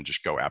as well and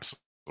just go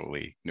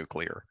absolutely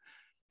nuclear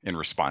in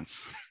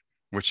response,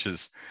 which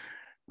is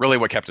really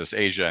what kept us.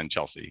 Asia and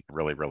Chelsea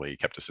really, really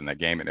kept us in that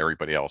game, and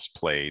everybody else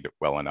played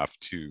well enough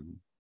to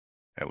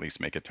at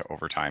least make it to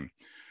overtime.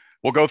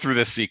 We'll go through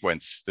this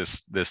sequence,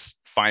 this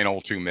final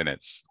 2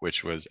 minutes,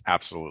 which was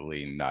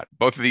absolutely nuts.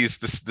 Both of these,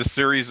 this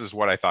series is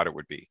what I thought it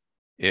would be.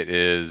 It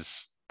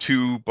is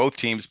both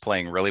teams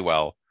playing really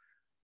well,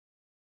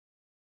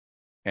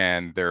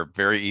 and they're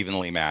very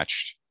evenly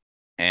matched.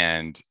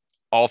 And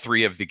all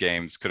 3 of the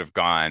games could have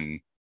gone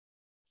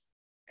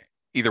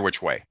either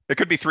which way. It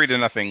could be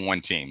 3-0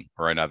 one team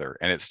or another,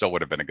 and it still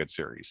would have been a good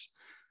series,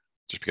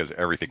 just because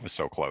everything was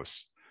so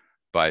close.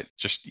 But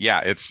just,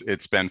 yeah,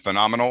 it's been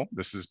phenomenal.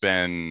 This has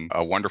been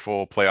a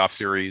wonderful playoff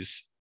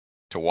series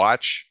to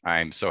watch.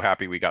 I'm so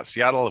happy we got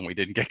Seattle and we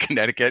didn't get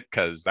Connecticut,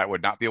 because that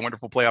would not be a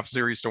wonderful playoff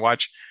series to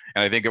watch.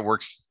 And I think it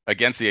works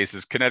against the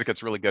Aces.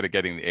 Connecticut's really good at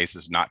getting the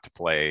Aces not to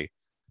play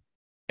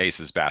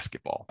Aces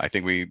basketball. I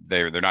think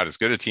they're not as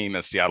good a team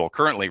as Seattle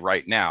currently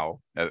right now,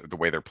 the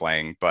way they're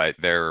playing, but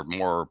they're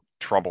more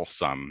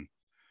troublesome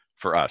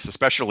for us,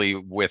 especially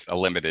with a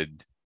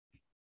limited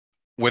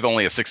with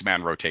only a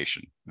 6-man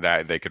rotation,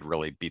 that they could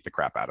really beat the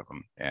crap out of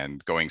them.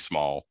 And going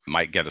small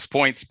might get us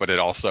points, but it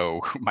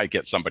also might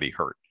get somebody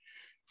hurt.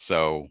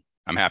 So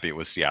I'm happy it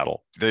was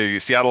Seattle.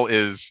 Seattle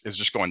is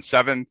just going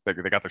 7. They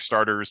got their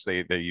starters.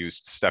 They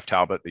used Steph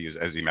Talbot. They used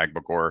Ezi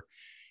Magbagor.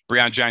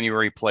 Brianne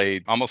January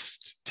played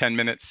almost 10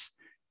 minutes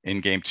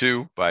in game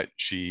 2, but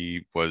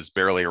she was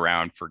barely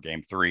around for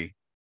game 3.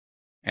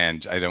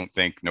 And I don't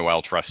think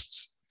Noelle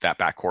trusts that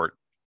backcourt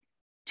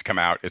to come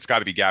out. It's got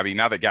to be Gabby.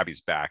 Now that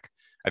Gabby's back,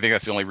 I think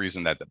that's the only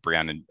reason that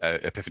Brianne and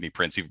Epiphany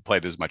Prince even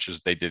played as much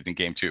as they did in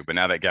game 2. But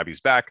now that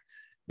Gabby's back,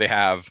 they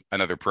have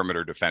another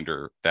perimeter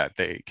defender that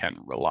they can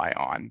rely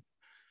on.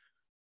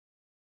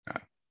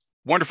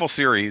 Wonderful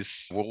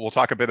series. We'll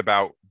talk a bit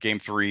about game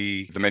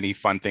 3, the many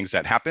fun things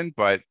that happened,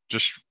 but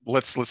just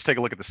let's take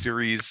a look at the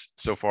series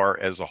so far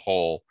as a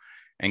whole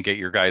and get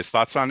your guys'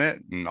 thoughts on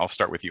it. And I'll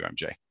start with you,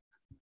 MJ.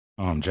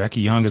 Jackie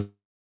Young is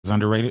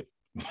underrated.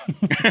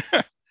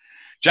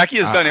 Jackie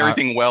has done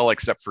everything well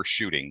except for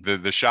shooting.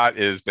 The shot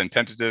has been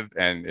tentative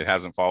and it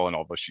hasn't fallen,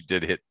 although she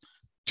did hit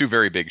 2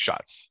 very big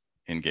shots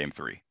in game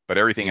 3. But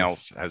everything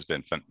else has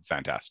been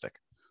fantastic.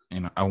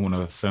 And I want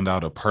to send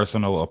out a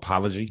personal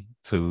apology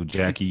to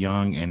Jackie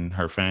Young and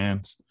her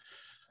fans.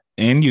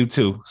 And you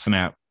too,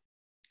 Snap.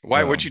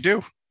 Why? What'd you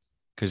do?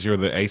 Because you're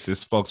the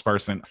Aces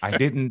spokesperson. I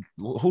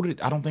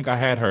don't think I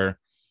had her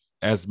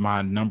as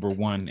my number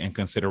 1 in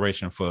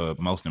consideration for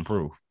most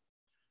improved.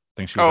 I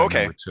think she was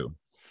number 2.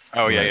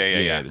 Oh,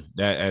 yeah.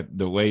 That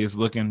the way it's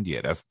looking,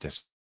 that's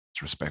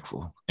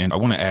disrespectful. And I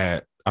want to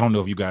add, I don't know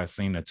if you guys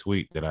seen the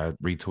tweet that I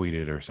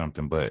retweeted or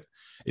something, but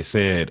it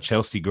said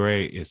Chelsea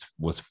Gray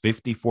was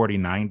 50, 40,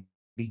 90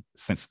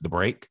 since the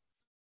break.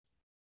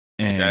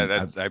 And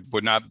I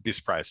would not be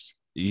surprised.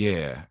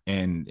 Yeah.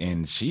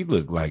 And she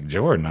looked like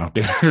Jordan out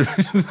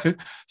there.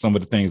 Some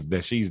of the things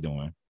that she's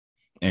doing.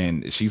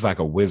 And she's like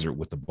a wizard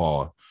with the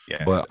ball.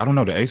 Yeah. But I don't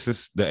know, the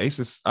Aces,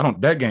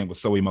 that game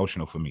was so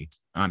emotional for me,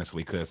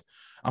 honestly, because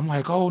I'm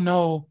like, oh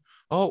no.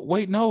 Oh,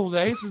 wait, no, the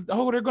Aces,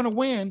 they're gonna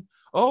win.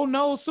 Oh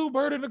no, Sue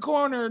Bird in the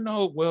corner.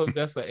 No, well,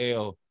 that's an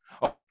L.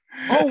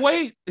 Oh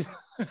wait.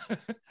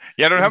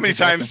 Yeah, I don't know how many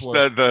times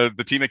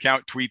the team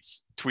account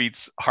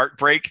tweets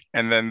heartbreak,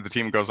 and then the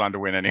team goes on to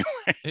win anyway.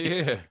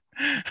 Yeah.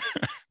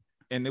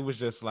 And it was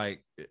just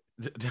like,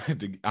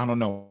 I don't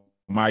know.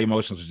 My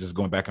emotions were just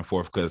going back and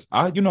forth because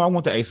I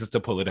want the Aces to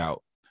pull it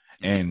out.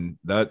 And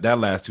that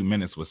last 2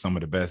 minutes was some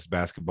of the best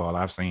basketball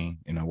I've seen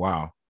in a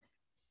while.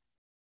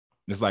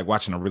 It's like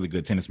watching a really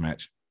good tennis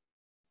match.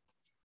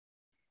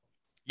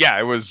 Yeah,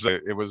 it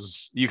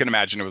was. You can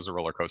imagine it was a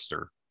roller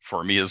coaster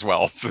for me as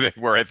well,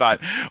 where I thought,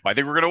 I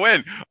think we're gonna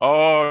win.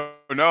 Oh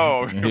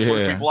no,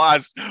 we've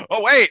lost.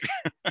 Oh wait.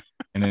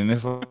 And then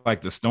it's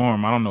like the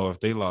Storm. I don't know if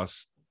they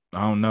lost.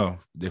 I don't know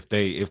if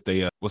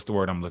they what's the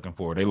word I'm looking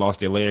for? They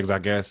lost their legs, I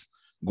guess,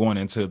 going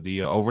into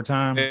the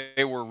overtime.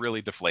 They were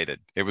really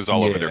deflated. It was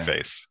all over their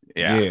face.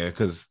 Yeah,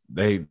 because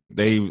they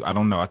I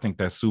don't know. I think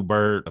that Sue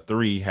Bird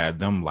 3 had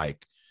them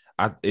like.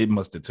 It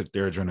must have took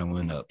their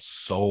adrenaline up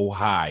so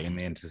high, and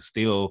then to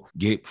still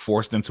get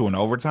forced into an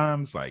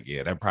overtime, it's like,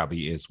 that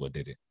probably is what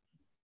did it.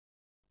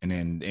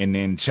 And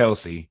then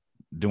Chelsea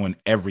doing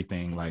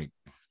everything, like,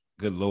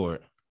 good Lord.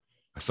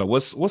 So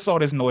what's all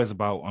this noise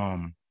about?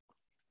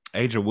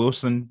 Aja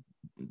Wilson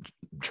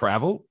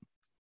traveled.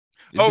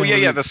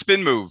 The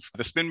spin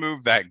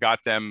move that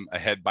got them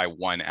ahead by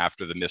 1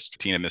 after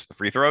Tina missed the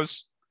free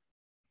throws.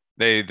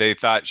 They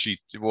thought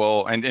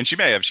and she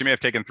may have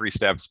taken 3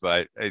 steps,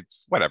 but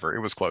whatever. It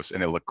was close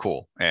and it looked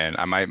cool. And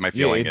my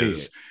feeling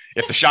is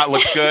if the shot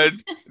looks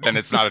good, then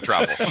it's not a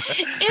travel.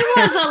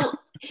 It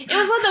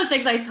was one of those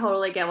things I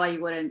totally get why you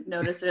wouldn't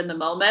notice it in the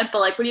moment. But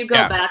like when you go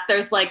back,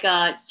 there's like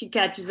she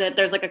catches it.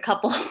 There's like a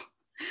couple.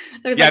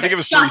 There's I think it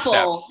was shuffle.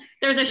 3 steps.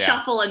 There's a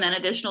shuffle and then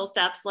additional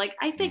steps. Like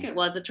I think it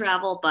was a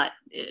travel, but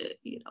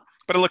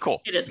But it looked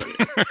cool. It is what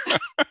it is.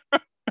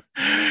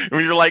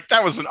 When you're like,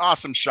 that was an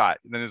awesome shot,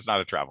 then it's not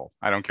a travel.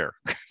 I don't care.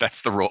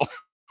 That's the rule.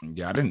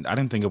 Yeah, I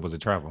didn't think it was a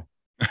travel.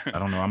 I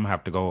don't know. I'm gonna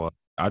have to go.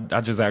 I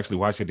just actually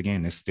watched it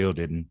again. It still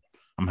didn't.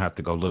 I'm gonna have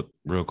to go look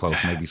real close.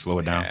 Maybe slow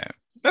it down.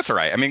 That's all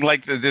right. I mean,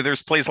 like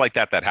there's plays like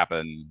that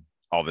happen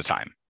all the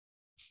time.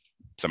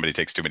 Somebody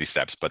takes too many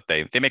steps, but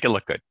they make it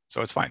look good,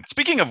 so it's fine.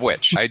 Speaking of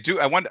which, I do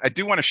want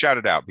to shout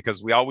it out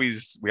because we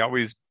always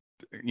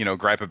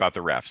gripe about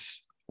the refs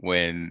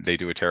when they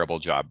do a terrible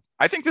job.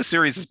 I think this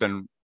series has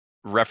been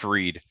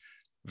refereed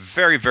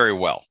very, very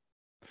well.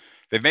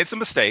 They've made some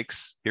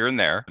mistakes here and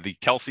there. The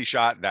Kelsey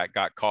shot that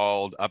got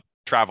called up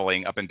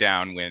traveling up and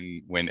down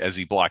when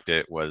Ezi blocked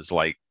it was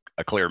like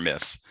a clear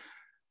miss.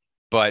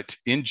 But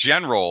in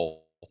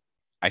general,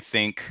 I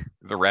think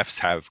the refs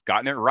have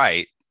gotten it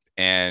right.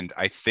 And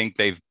I think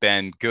they've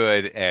been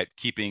good at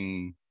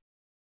keeping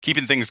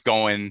things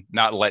going,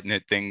 not letting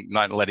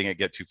it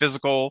get too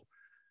physical,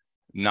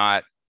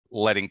 not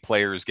letting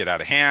players get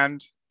out of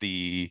hand.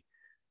 The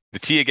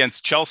T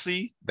against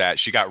Chelsea that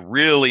she got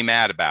really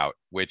mad about,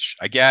 which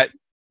I get,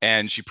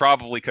 and she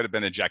probably could have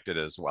been ejected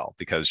as well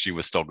because she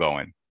was still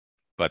going.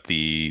 But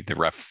the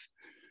ref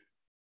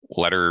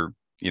let her,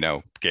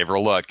 gave her a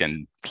look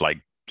and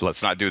like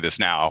let's not do this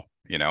now,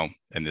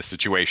 in this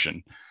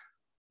situation.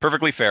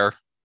 Perfectly fair.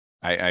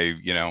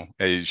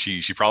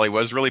 She probably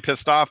was really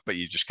pissed off, but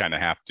you just kind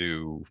of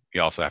you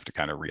also have to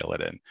kind of reel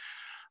it in.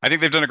 I think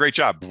they've done a great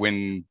job.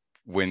 When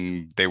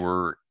they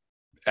were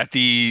at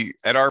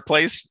our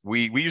place,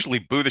 we usually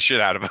boo the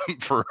shit out of them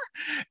for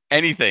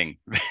anything,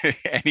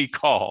 any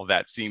call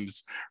that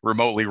seems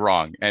remotely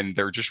wrong. And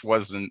there just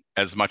wasn't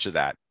as much of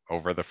that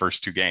over the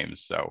first 2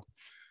 games. So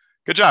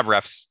good job,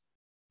 refs.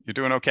 You're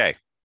doing okay.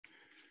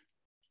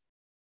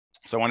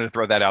 So I wanted to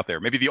throw that out there.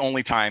 Maybe the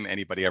only time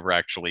anybody ever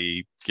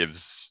actually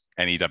gives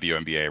any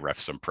WNBA ref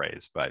some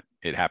praise, but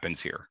it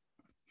happens here.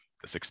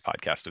 The 6th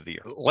podcast of the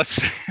year. Let's.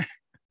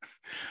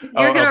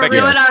 You're going to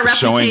ruin our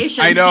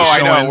reputation. I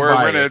know. We're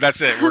gonna.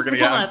 That's it. We're gonna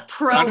get a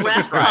pro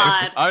ref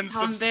pod.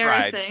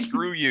 Unsubscribe.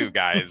 Screw you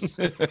guys.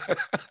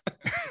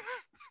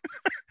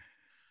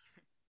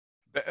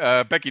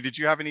 Becky, did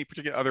you have any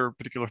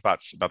particular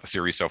thoughts about the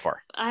series so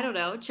far? I don't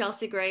know.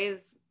 Chelsea Gray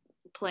is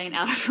playing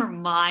out of her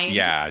mind.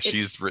 Yeah,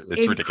 it's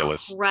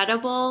ridiculous.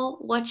 Incredible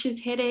what she's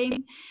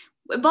hitting.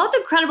 Both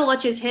incredible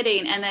what she's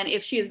hitting, and then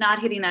if she's not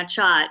hitting that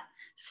shot,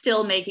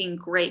 still making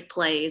great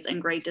plays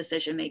and great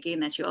decision making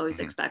that you always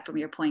expect from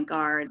your point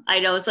guard. I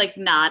know it's like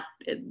not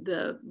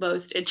the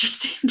most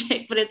interesting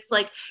take, but it's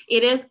like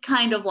it is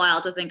kind of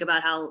wild to think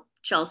about how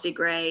Chelsea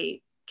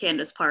Gray,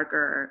 Candace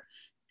Parker,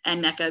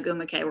 and Nneka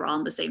Ogwumike were all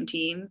on the same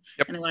team.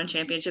 Yep. And they won a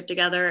championship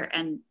together,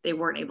 and they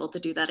weren't able to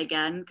do that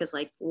again because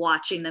like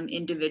watching them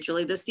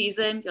individually this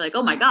season, you're like,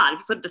 oh my God, if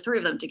you put the 3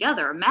 of them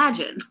together,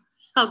 imagine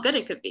how good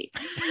it could be.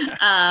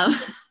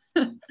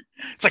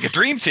 It's like a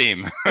dream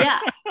team. Yeah,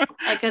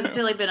 because it's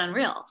really been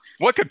unreal.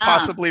 What could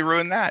possibly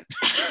ruin that?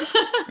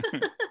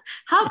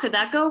 How could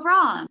that go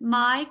wrong?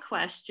 My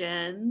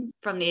questions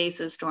from the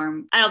Aces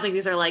Storm, I don't think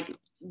these are like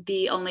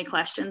the only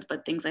questions,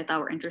 but things I thought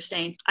were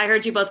interesting. I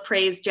heard you both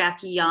praise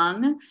Jackie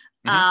Young.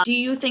 Do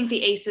you think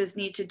the Aces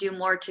need to do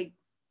more to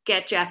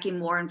get Jackie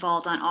more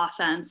involved on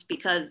offense?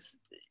 Because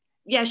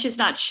yeah, she's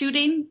not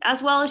shooting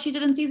as well as she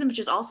did in season, but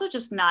she's also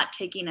just not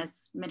taking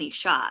as many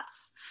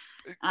shots.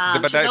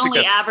 She's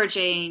only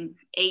averaging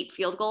 8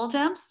 field goal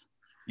attempts.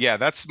 Yeah,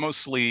 that's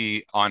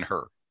mostly on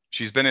her.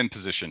 She's been in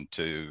position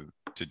to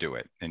do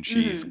it, and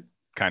she's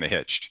kind of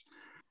hitched.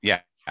 Yeah,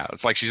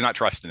 it's like she's not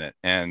trusting it.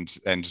 And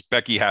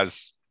Becky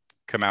has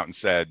come out and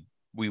said,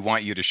 "We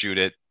want you to shoot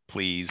it.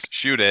 Please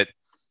shoot it.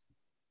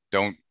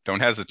 Don't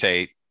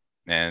hesitate."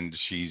 And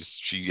she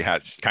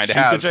has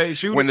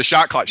when the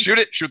shot clock, shoot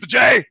it, shoot the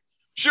J,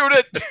 shoot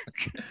it.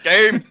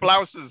 Game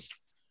blouses.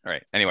 All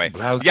right. Anyway,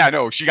 yeah,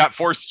 no, she got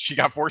forced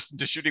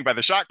into shooting by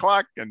the shot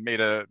clock and made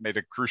a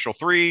crucial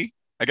 3.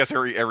 I guess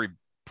every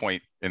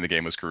point in the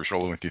game was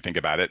crucial if you think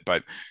about it.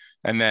 But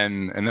and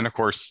then of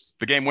course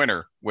the game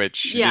winner, which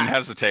she didn't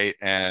hesitate.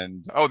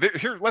 And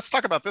here, let's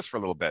talk about this for a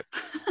little bit.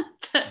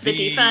 the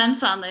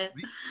defense on the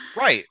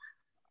right.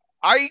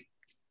 I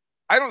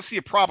don't see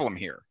a problem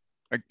here.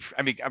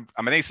 I mean,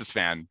 I'm an Aces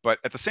fan, but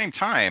at the same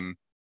time,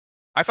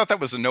 I thought that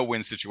was a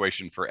no-win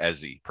situation for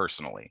Ezzy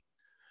personally.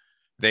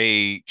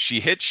 She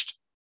hitched,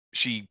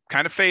 she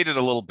kind of faded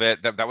a little bit.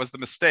 That was the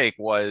mistake,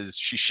 was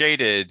she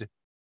shaded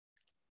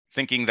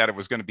thinking that it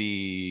was going to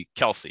be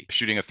Kelsey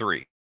shooting a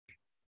 3,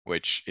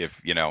 which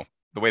if,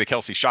 the way that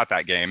Kelsey shot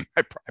that game,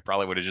 I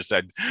probably would have just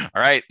said,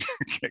 all right,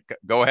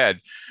 go ahead.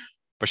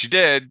 But she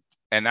did.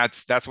 And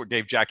that's what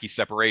gave Jackie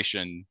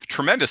separation.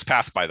 Tremendous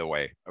pass, by the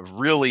way.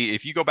 Really,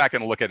 if you go back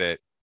and look at it,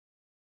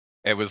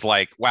 it was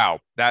like, wow,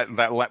 that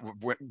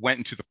went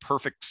into the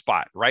perfect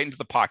spot, right into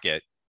the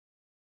pocket,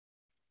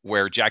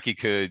 where Jackie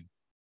could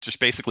just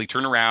basically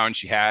turn around.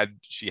 She had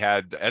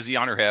Ezzy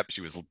on her hip. She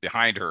was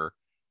behind her.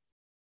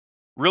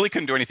 Really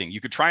couldn't do anything.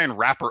 You could try and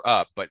wrap her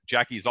up, but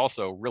Jackie's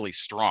also really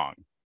strong.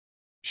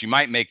 She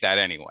might make that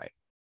anyway.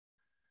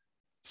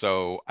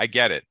 So I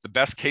get it. The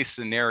best case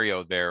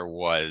scenario there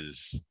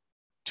was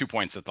 2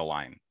 points at the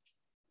line.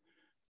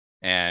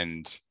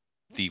 And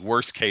the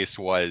worst case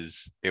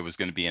was it was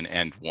going to be an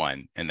end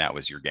 1, and that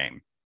was your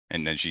game.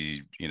 And then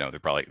she, they're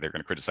going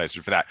to criticize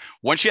her for that.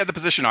 Once she had the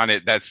position on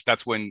it,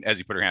 that's when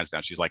Ezzy put her hands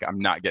down. She's like, I'm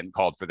not getting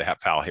called for the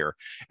foul here.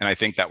 And I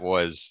think that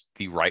was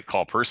the right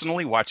call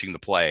personally, watching the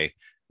play,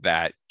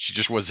 that she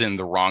just was in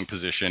the wrong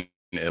position.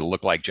 It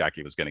looked like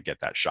Jackie was going to get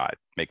that shot,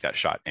 make that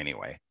shot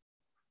anyway.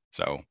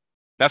 So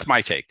that's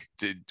my take.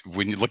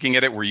 When you're looking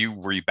at it, were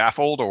you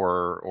baffled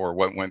or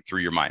what went through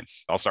your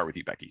minds? I'll start with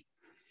you, Becky.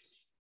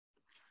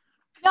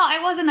 No,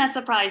 I wasn't that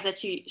surprised that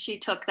she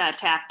took that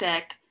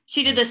tactic.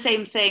 She did the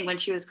same thing when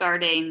she was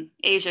guarding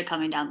Asia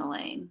coming down the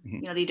lane.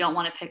 Mm-hmm. You don't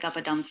want to pick up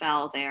a dumb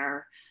foul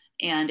there.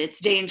 And it's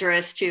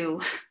dangerous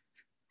to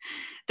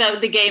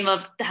the game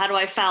of how do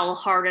I foul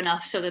hard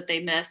enough so that they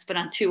miss, but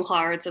not too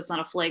hard so it's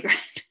not a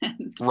flagrant.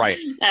 Right.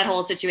 That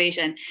whole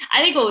situation.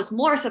 I think what was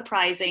more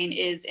surprising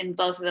is in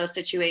both of those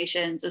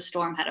situations, the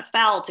Storm had a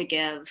foul to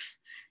give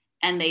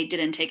and they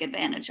didn't take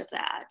advantage of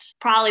that.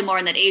 Probably more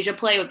in that Asia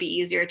play would be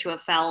easier to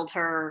have fouled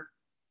her,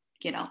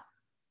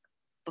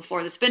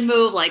 before the spin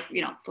move, like,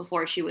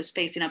 before she was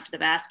facing up to the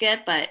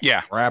basket. But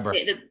yeah, grab her.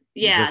 They didn't.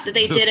 Yeah,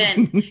 they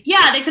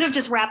could have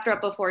just wrapped her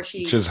up before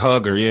she just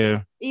hug her.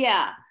 Yeah.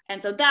 Yeah.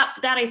 And so that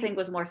I think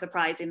was more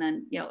surprising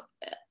than,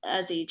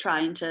 Ezzy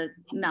trying to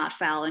not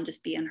foul and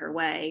just be in her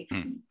way.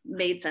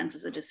 Made sense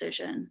as a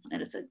decision.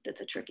 And it's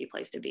a tricky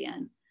place to be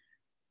in.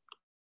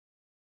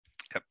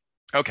 Yep.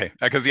 Okay.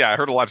 Because I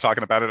heard a lot of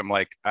talking about it. I'm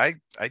like, I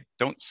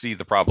don't see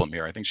the problem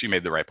here. I think she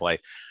made the right play.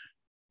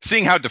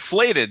 Seeing how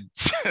deflated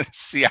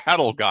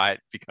Seattle got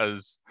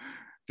because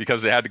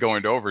they had to go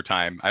into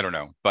overtime, I don't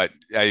know. But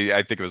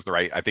I think it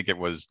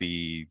was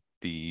the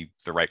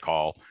right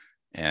call.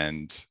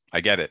 And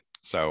I get it.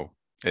 So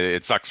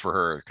it sucks for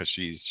her because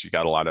she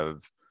got a lot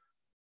of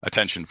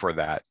attention for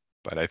that,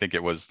 but I think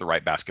it was the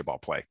right basketball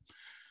play.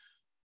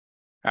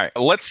 All right,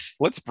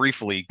 let's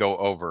briefly go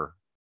over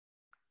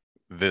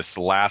this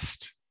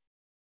last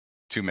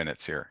 2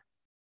 minutes here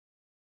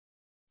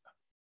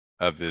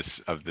of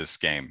this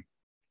game.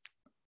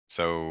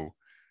 So,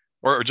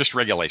 or just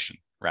regulation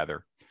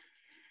rather,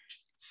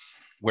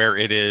 where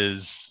it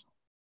is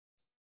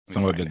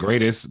some of the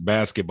greatest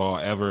basketball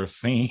ever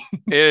seen.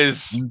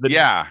 Is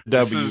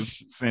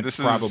this is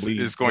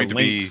probably going to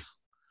be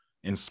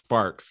in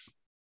Sparks.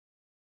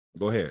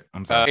 Go ahead.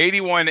 I'm sorry.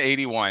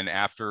 81-81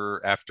 after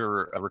a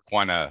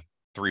Riquna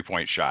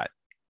 3-point shot.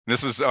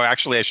 This is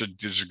actually I should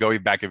just go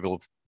back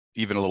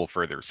even a little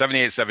further.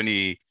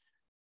 78-78.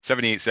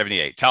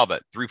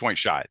 Talbot 3-point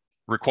shot.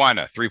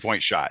 Riquna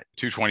 3-point shot.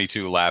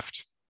 2:22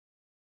 left.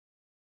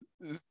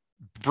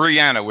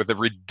 Brianna with a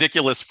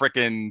ridiculous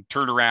freaking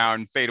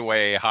turnaround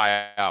fadeaway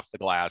high off the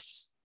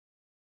glass.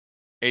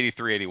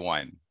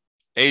 83-81.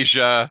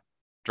 Asia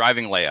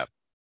driving layup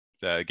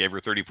gave her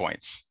 30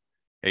 points.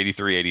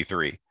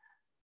 83-83.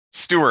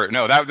 Stewart,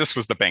 this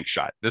was the bank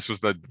shot. This was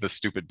the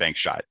stupid bank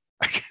shot.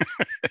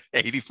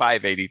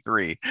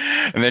 85-83.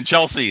 And then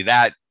Chelsea,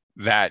 that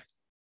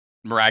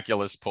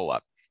miraculous pull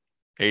up.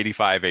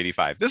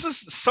 85-85. This is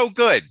so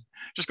good.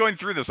 Just going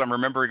through this, I'm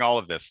remembering all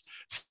of this.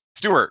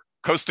 Stewart,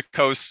 coast to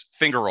coast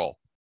finger roll.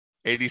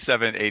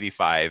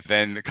 87-85.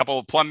 Then a couple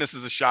of Plum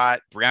misses a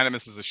shot. Brianna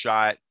misses a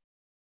shot.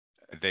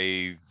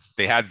 They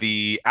had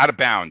the out of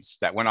bounds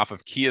that went off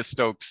of Kia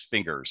Stokes'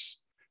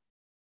 fingers.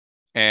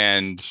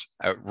 And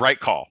right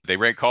call. They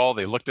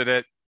looked at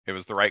it. It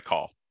was the right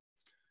call.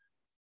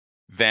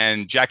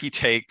 Then Jackie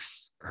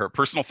takes her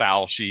personal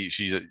foul. She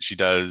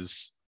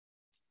does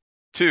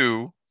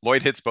 2.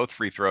 Lloyd hits both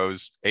free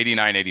throws.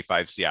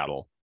 89-85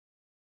 Seattle.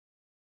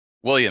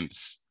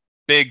 Williams,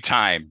 big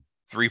time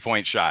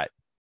 3-point shot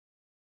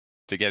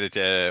to get it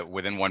to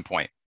within 1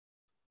 point.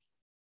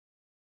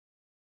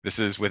 This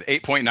is with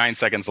 8.9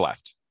 seconds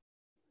left.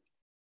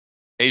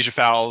 Asia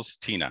fouls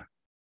Tina.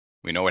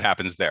 We know what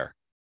happens there.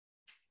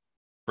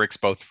 Bricks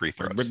both free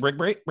throws.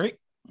 Break.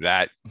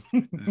 That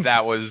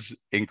was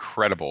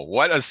incredible.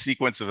 What a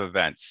sequence of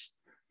events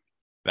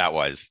that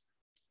was.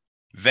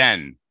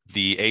 Then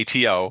the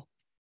ATO.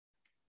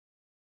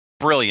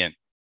 Brilliant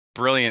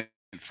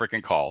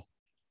freaking call.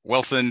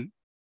 Wilson,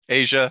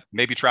 Asia,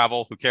 maybe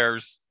travel. Who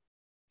cares?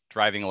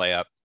 Driving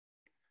layup.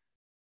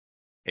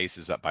 Ace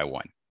is up by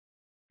 1.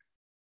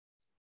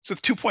 So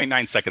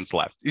 2.9 seconds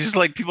left. It's just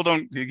like people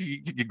don't.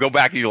 You go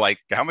back and you're like,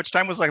 how much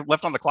time was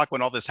left on the clock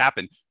when all this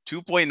happened?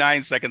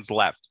 2.9 seconds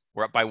left.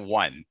 We're up by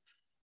 1.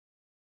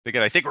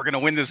 Thinking, I think we're going to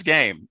win this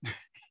game.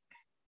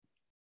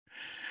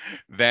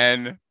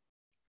 Then,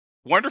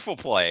 wonderful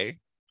play.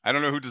 I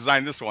don't know who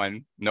designed this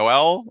one.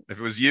 Noelle, if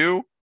it was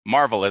you,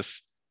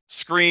 marvelous.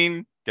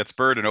 Screen, gets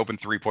Bird an open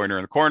 3-pointer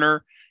in the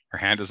corner. Her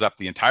hand is up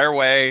the entire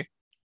way.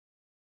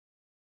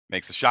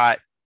 Makes a shot.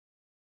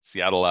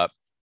 Seattle up.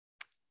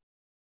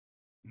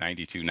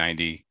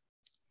 92-90.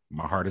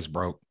 My heart is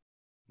broke.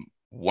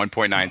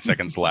 1.9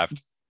 seconds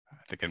left.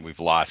 Thinking we've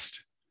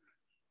lost.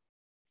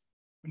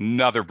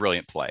 Another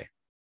brilliant play.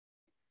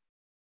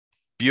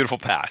 Beautiful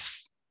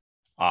pass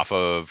off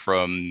of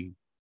from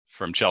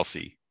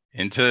Chelsea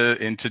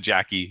into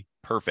Jackie.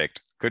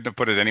 Perfect. Couldn't have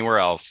put it anywhere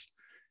else.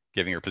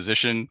 Giving her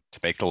position to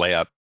make the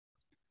layup.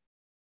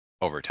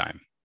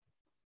 Overtime.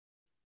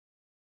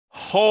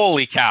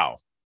 Holy cow.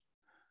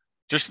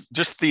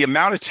 Just the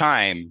amount of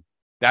time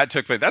that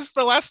took place. That's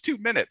the last 2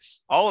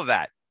 minutes. All of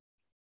that.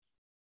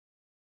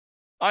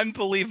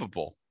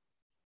 Unbelievable.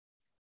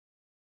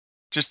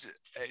 Just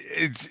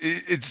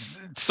it's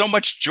so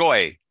much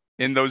joy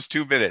in those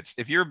 2 minutes.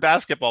 If you're a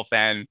basketball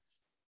fan,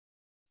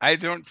 I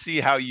don't see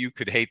how you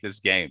could hate this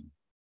game.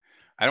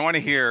 I don't want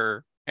to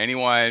hear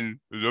anyone,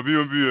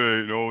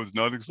 WNBA, no, it's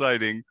not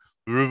exciting.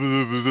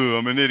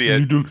 I'm an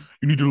idiot. You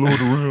need to lower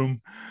the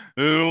rim.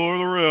 Lower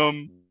the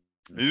rim.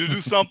 You need to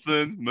do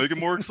something. Make it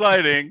more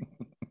exciting.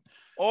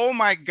 Oh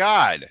my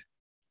God.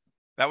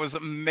 That was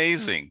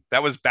amazing.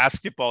 That was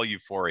basketball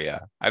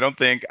euphoria. I don't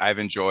think I've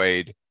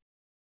enjoyed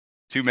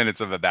 2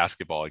 minutes of a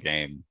basketball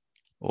game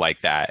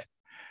like that.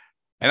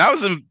 And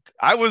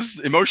I was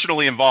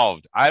emotionally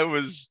involved. I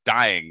was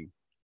dying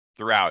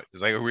throughout.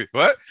 It's like,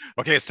 what?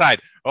 Okay, it's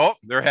tied. Oh,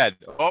 they're ahead.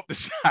 Oh,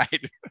 it's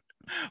tied.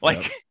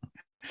 Yep.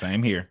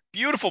 Same here.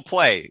 Beautiful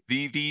play.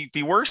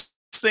 The worst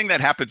thing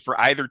that happened for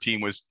either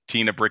team was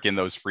Tina bricking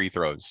those free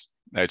throws,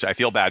 which I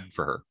feel bad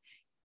for her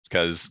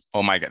because,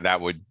 oh my God,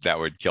 that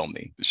would kill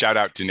me. Shout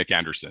out to Nick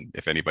Anderson,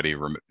 if anybody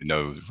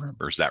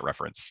remembers that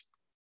reference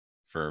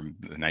from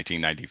the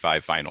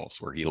 1995 finals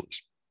where he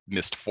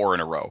missed 4 in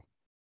a row.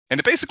 And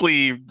it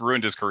basically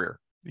ruined his career.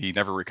 He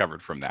never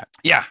recovered from that.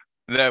 Yeah,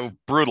 that was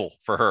brutal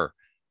for her.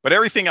 But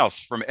everything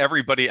else from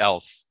everybody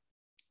else,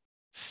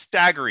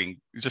 staggering,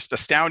 just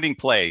astounding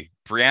play.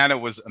 Brianna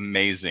was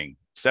amazing.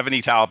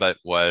 Stephanie Talbot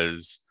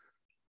was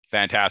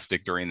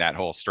fantastic during that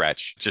whole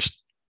stretch.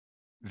 Just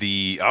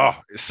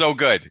so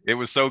good. It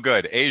was so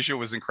good. Asia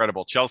was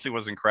incredible. Chelsea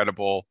was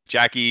incredible.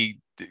 Jackie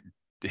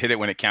hit it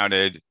when it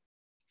counted.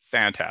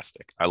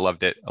 Fantastic. I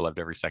loved it. I loved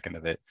every second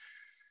of it.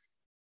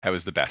 That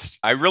was the best.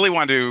 I really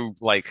want to,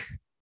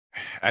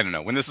 I don't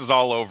know, when this is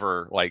all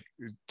over,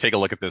 take a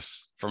look at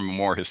this from a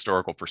more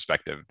historical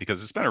perspective,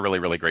 because it's been a really,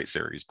 really great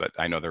series, but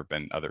I know there have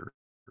been other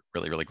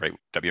really, really great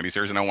WNBA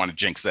series, and I don't want to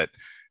jinx it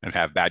and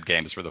have bad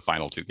games for the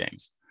final 2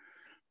 games.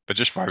 But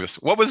just for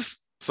this, let's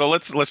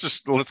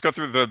go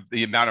through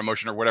the amount of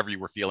emotion or whatever you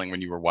were feeling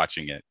when you were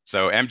watching it.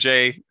 So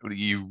MJ,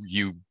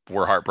 you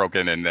were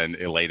heartbroken and then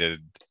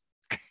elated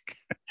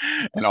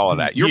and all of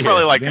that. You're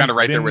probably kind of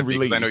right there with me,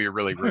 because I know you're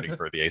really rooting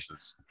for the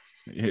Aces.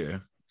 Yeah.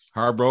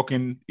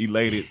 Heartbroken,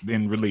 elated,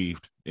 then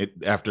relieved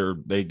after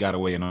they got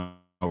away in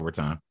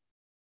overtime.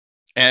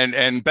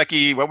 And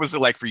Becky, what was it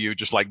like for you,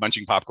 just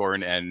munching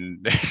popcorn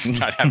and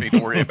not having to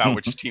worry about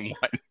which team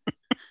won?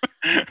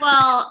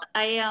 Well,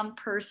 I am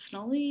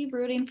personally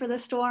rooting for the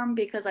Storm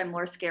because I'm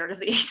more scared of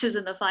the Aces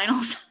in the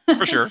finals.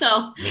 For sure.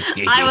 So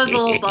I was a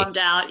little bummed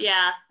out.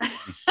 Yeah.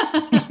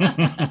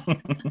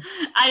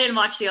 I didn't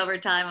watch the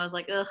overtime. I was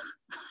like, ugh.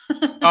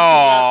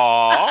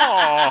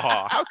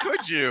 Oh, how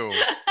could you?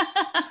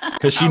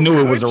 Because she knew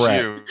it was a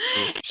wrap.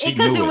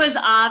 Because it was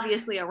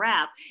obviously a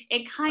wrap.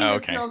 It kind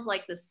of feels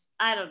like this.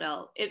 I don't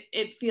know. It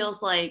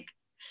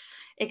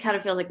kind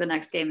of feels like the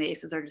next game the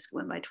Aces are just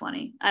going to win by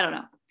 20. I don't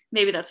know.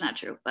 Maybe that's not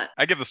true, but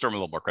I give the Storm a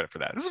little more credit for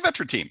that. This is a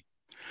veteran team.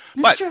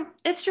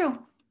 It's true.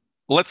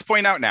 Let's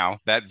point out now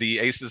that the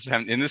Aces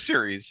in this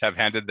series have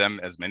handed them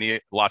as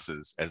many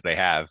losses as they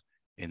have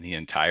in the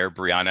entire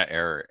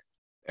Brianna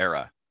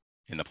era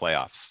in the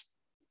playoffs.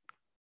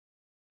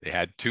 They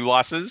had 2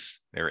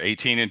 losses. They were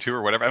 18-2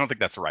 or whatever. I don't think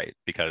that's right,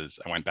 because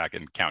I went back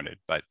and counted,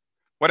 but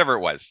whatever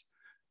it was,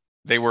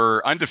 they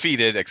were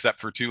undefeated except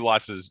for 2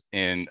 losses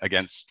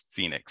against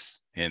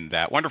Phoenix in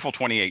that wonderful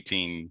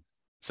 2018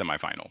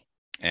 semifinal.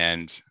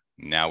 And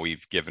now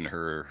we've given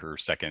her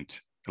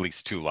second, at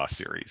least 2-loss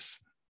series,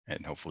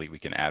 and hopefully we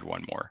can add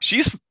 1 more.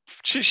 She's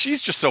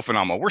just so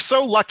phenomenal. We're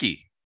so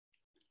lucky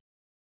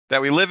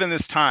that we live in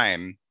this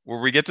time where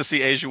we get to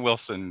see Asia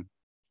Wilson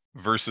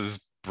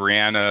versus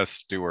Brianna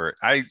Stewart.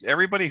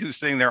 Everybody who's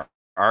sitting there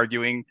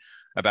arguing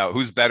about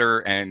who's better,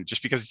 and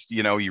just because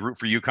you root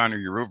for UConn or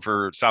you root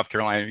for South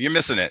Carolina, you're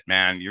missing it,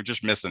 man. You're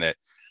just missing it.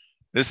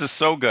 This is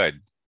so good.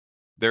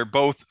 They're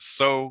both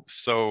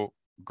so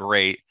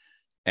great.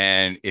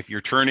 And if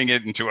you're turning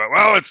it into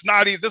it's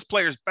not this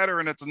player's better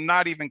and it's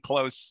not even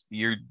close,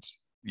 you're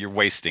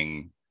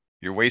wasting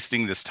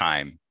this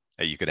time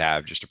that you could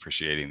have just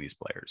appreciating these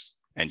players,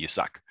 and you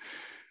suck.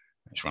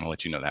 I just want to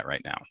let you know that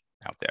right now,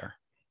 out there,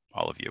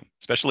 all of you,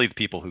 especially the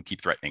people who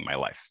keep threatening my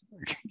life.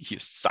 You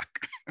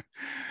suck.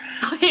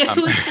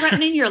 Who's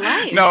threatening your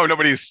life? No,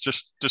 nobody's.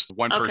 Just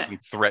one person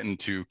threatened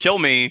to kill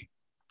me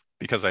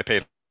because I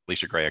paid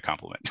Alicia Gray a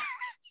compliment.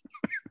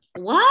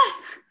 What?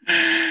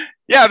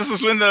 Yeah, this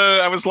was when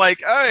I was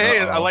like, oh, hey,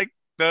 I like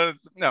so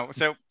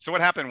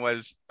what happened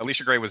was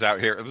Alicia Gray was out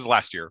here. It was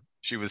last year.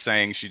 She was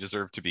saying she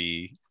deserved to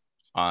be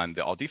on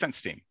the all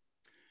defense team.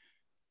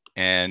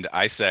 And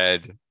I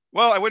said,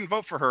 well, I wouldn't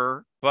vote for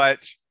her,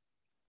 but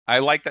I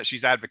like that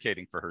she's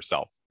advocating for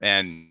herself.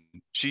 And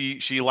she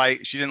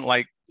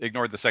didn't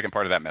ignored the second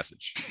part of that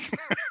message.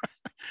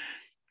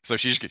 So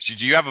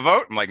do you have a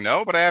vote? I'm like,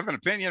 no, but I have an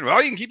opinion.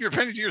 Well, you can keep your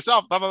opinion to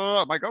yourself. Blah, blah,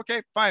 blah. I'm like,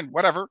 okay, fine,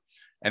 whatever.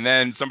 And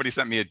then somebody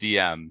sent me a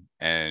DM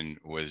and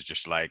was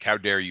just like, how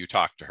dare you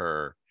talk to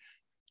her?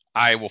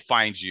 I will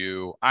find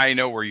you. I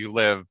know where you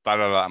live. Blah,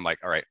 blah, blah. I'm like,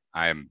 all right,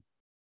 I'm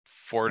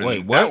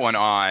forwarding that one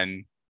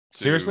on.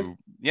 Seriously?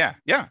 Yeah,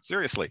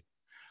 seriously.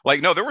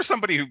 No, there was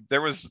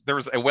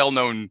a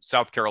well-known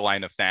South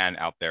Carolina fan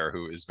out there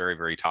who is very,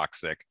 very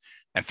toxic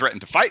and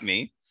threatened to fight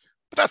me,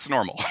 but that's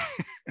normal.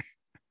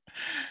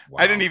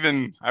 Wow.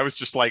 I was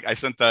just like, I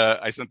sent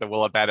the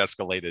well, that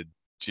escalated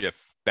GIF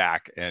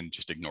back and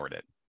just ignored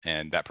it.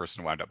 And that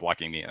person wound up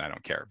blocking me, and I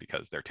don't care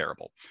because they're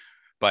terrible.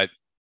 But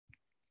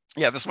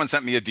yeah, this one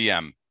sent me a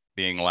DM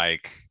being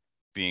like,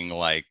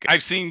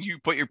 I've seen you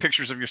put your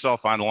pictures of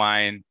yourself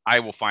online.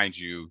 I will find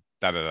you.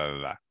 Da da da da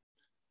da.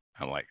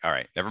 I'm like, all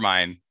right, never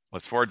mind.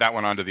 Let's forward that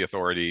one on to the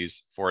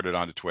authorities. Forward it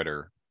onto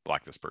Twitter.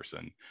 Block this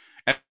person,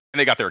 and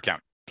they got their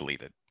account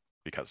deleted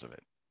because of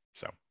it.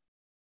 So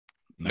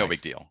no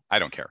big deal. I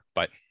don't care.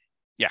 But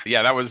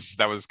yeah, that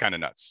was kind of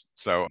nuts.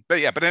 So,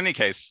 but in any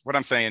case, what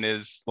I'm saying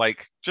is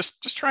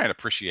just try and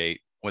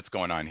appreciate what's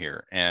going on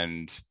here.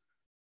 And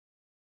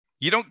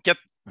you don't get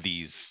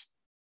these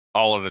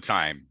all of the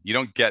time. You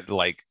don't get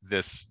like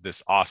this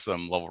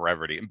awesome level of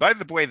rivalry. And by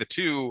the way, the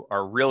two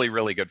are really,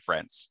 really good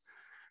friends.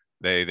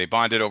 They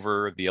bonded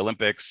over the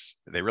Olympics.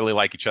 They really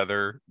like each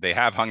other. They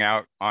have hung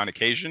out on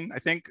occasion, I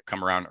think,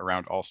 come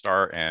around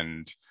All-Star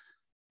and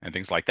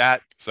things like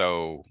that.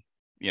 So,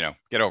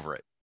 get over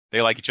it.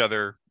 They like each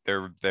other.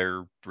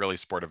 They're really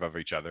supportive of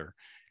each other,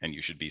 and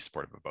you should be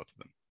supportive of both of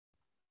them.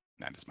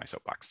 That is my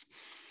soapbox.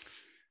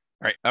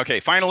 All right. Okay.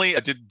 Finally,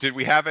 did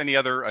we have any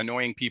other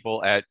annoying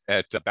people at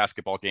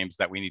basketball games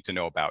that we need to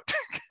know about?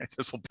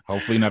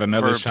 Hopefully not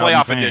another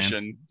playoff fan.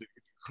 edition. Do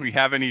we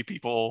have any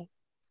people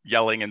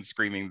yelling and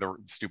screaming the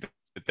stupid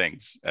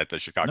things at the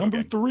Chicago game?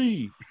 Number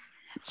 3.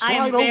 I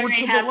am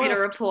very happy to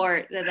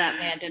report that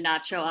man did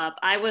not show up.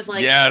 I was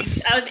like,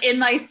 yes. I was in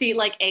my seat,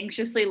 like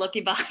anxiously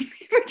looking behind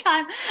me every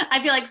time.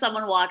 I feel like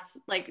someone walked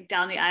like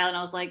down the aisle, and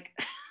I was like,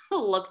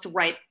 looked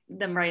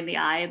them right in the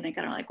eye, and they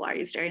kind of like, why are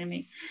you staring at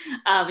me?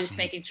 Just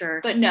making sure.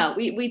 But no,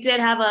 we did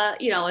have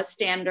a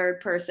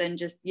standard person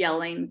just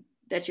yelling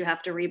that you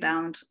have to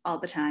rebound all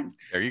the time.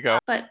 There you go.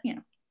 But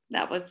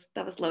that was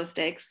low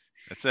stakes.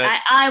 That's it.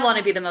 I want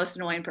to be the most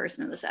annoying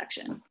person in the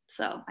section,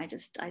 so I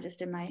just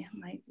did my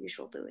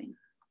usual booing.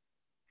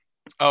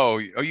 Oh,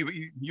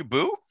 you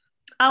boo?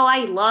 Oh,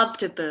 I love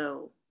to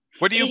boo.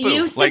 What do you boo? It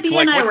used to be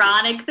an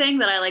ironic thing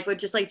that I like would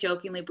just like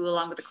jokingly boo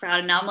along with the crowd,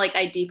 and now I'm like,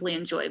 I deeply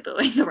enjoy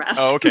booing the refs.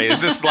 Oh, okay. Is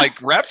this like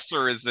refs,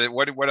 or is it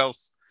what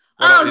else?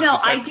 No,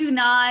 I do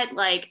not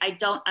like.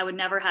 I would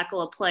never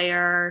heckle a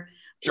player.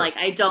 Sure. Like,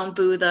 I don't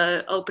boo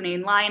the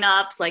opening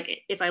lineups.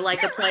 Like, if I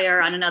like a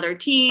player on another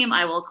team,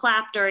 I will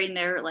clap during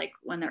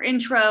when they're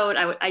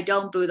introed. I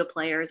don't boo the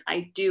players.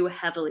 I do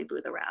heavily boo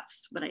the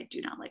refs, but I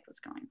do not like what's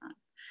going on.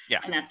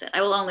 Yeah. And that's it.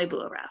 I will only boo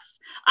a ref.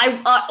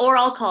 Or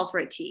I'll call for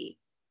a tee.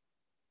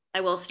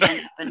 I will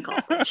stand up and call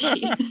for a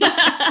tee.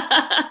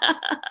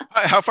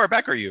 How far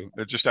back are you?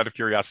 Just out of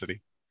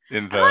curiosity.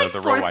 In the row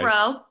fourth wise.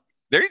 Row.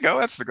 There you go.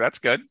 That's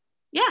good.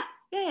 Yeah.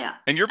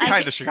 And you're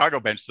behind the Chicago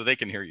bench, so they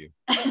can hear you.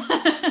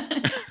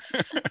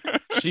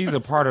 She's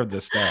a part of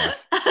the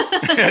staff.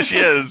 Yeah, she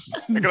is.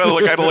 I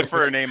gotta look for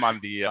her name on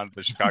the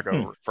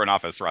Chicago front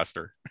office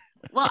roster.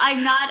 Well,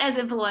 I'm not as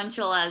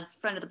influential as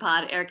friend of the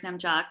pod, Eric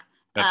Nemchak.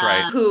 That's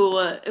right.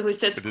 Who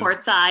sits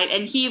courtside,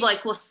 and he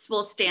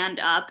will stand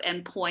up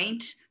and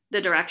point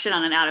the direction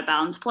on an out of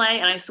bounds play.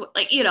 And I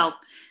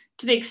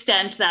to the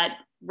extent that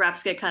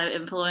refs get kind of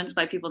influenced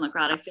by people in the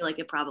crowd, I feel like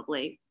it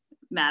probably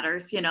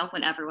matters,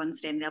 when everyone's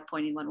standing up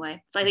pointing one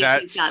way. So I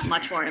think he's got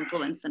much more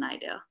influence than I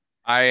do.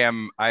 I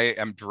am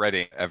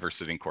dreading ever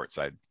sitting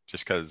courtside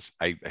just because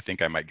I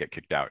think I might get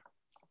kicked out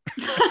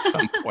at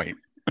some point.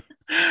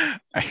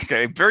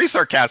 I'm very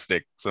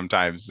sarcastic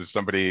sometimes if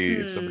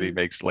somebody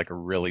makes like a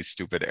really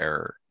stupid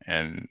error,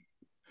 and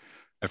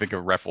I think a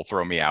ref will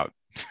throw me out.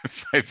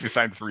 If I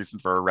find a reason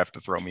for a ref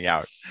to throw me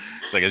out,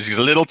 it's like she's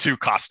a little too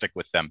caustic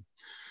with them.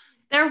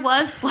 There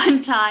was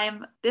one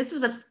time, this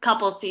was a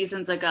couple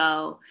seasons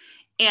ago,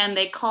 and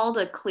they called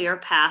a clear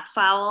path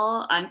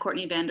foul on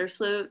Courtney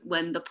Vandersloot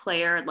when the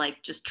player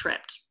just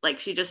tripped.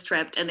 She just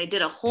tripped, and they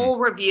did a whole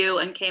review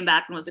and came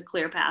back and was a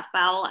clear path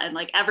foul, and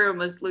everyone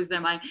was losing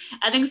their mind.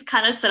 I think it's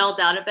kind of settled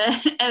down a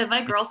bit, and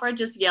my girlfriend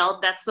just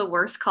yelled, "That's the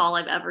worst call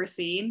I've ever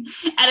seen."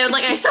 And it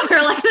was I saw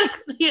her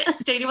the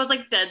stadium was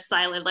dead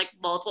silent.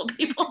 Multiple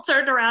people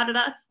turned around at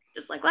us,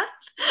 just what?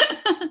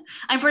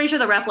 I'm pretty sure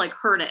the ref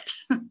heard it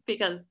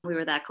because we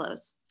were that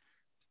close.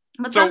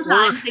 But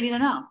sometimes they need to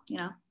know,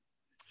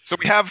 So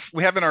we have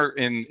in our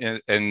I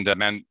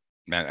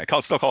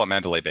still call it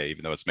Mandalay Bay,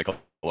 even though it's Michelob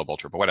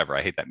Ultra, but whatever.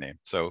 I hate that name.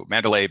 So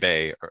Mandalay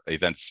Bay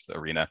Events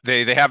Arena.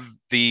 They have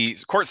the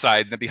court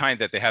side, and then behind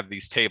that they have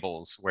these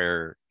tables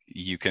where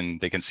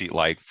they can seat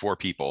 4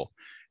 people,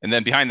 and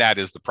then behind that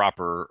is the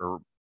proper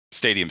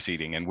stadium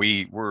seating, and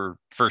we were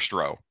first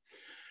row.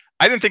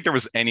 I didn't think there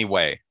was any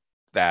way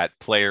that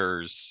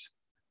players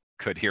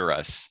could hear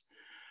us,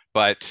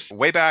 but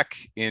way back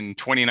in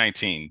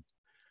 2019.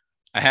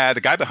 I had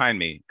a guy behind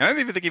me, and I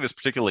didn't even think he was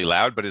particularly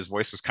loud, but his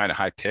voice was kind of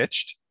high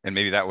pitched, and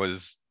maybe that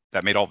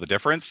made all the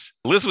difference.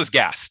 Liz was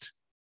gassed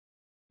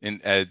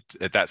at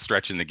that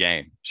stretch in the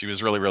game. She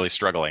was really, really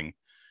struggling,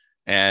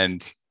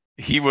 and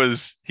he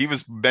was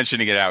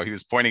mentioning it out. He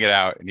was pointing it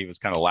out, and he was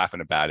kind of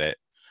laughing about it.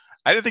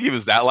 I didn't think he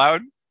was that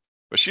loud,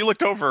 but she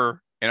looked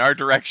over in our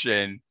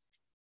direction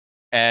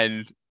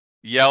and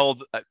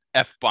yelled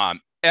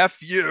F-bomb,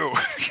 F you.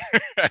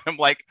 I'm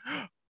like,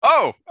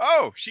 oh,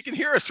 she can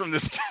hear us from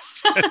this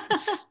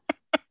distance.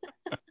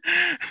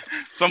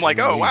 So I'm like,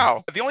 oh,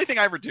 wow. The only thing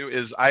I ever do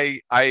is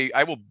I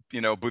will,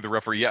 boo the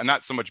referee. Yeah,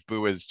 not so much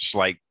boo as just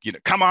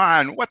come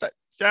on, what the,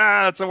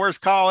 that's the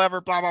worst call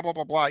ever, blah, blah, blah,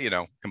 blah, blah,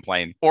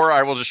 complain. Or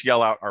I will just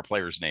yell out our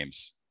players'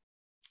 names.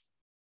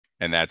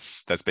 And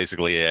that's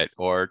basically it.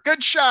 Or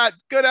good shot,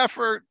 good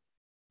effort.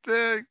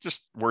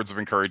 Just words of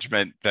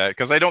encouragement,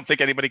 because I don't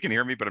think anybody can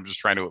hear me, but I'm just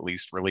trying to at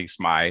least release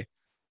my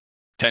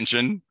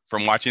tension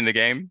from watching the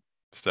game.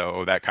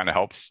 So that kind of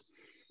helps.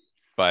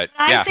 But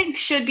I think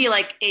should be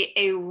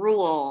a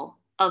rule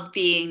of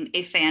being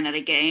a fan at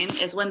a game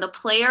is when the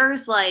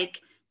players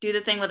do the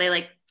thing where they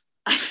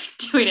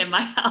doing in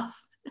my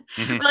house.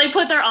 Where they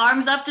put their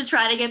arms up to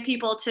try to get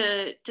people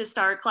to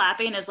start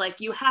clapping is like,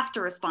 you have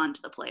to respond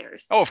to the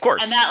players. Oh, of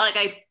course. And that,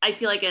 like, I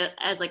feel like it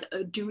as like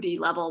a duty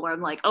level where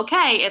I'm like,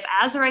 okay, if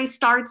Azare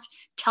starts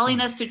telling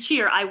us to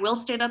cheer, I will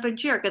stand up and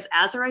cheer because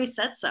Azare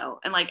said so.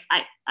 And like,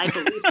 I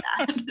believe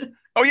that.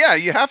 Oh yeah,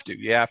 you have to.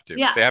 Yeah.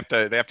 They have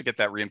to get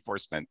that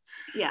reinforcement.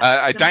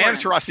 Yeah. Diana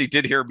Taurasi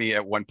did hear me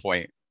at one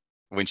point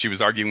when she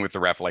was arguing with the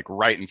ref, like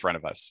right in front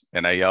of us,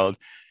 and I yelled,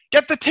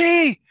 "Get the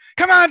tea!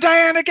 Come on,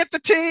 Diana, get the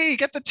tea!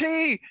 Get the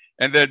tea!"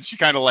 And then she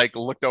kind of like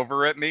looked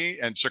over at me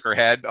and shook her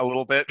head a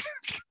little bit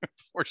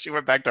before she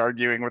went back to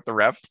arguing with the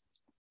ref.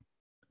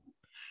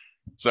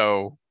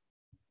 So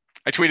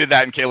I tweeted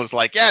that, and Kayla's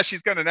like, "Yeah,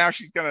 she's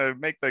gonna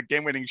make the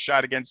game-winning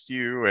shot against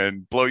you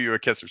and blow you a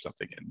kiss or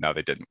something." And no,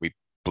 they didn't. We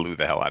blew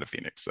the hell out of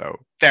Phoenix. So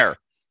there,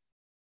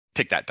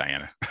 take that,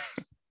 Diana.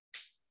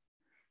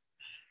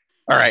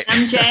 All right.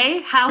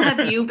 MJ, how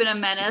have you been a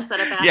menace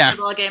at a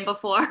basketball game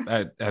before?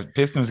 At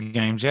Pistons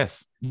games,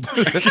 yes.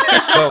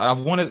 So I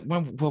wanted,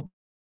 when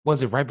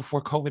was it right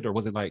before COVID or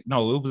was it like,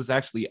 no, it was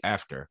actually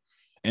after,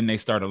 and they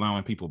started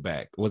allowing people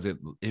back.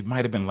 It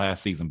might have been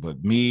last season, but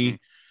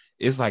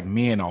it's like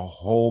me and a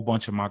whole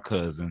bunch of my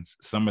cousins,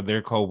 some of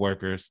their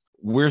co-workers,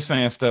 we're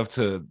saying stuff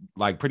to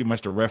like pretty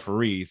much the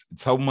referees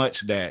so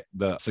much that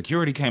the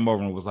security came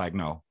over and was like,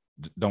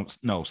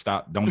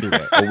 stop, don't do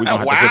that. Or we're going to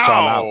have to put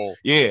y'all out.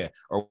 Yeah.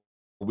 Or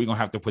we're going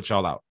to have to put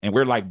y'all out. And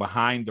we're like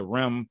behind the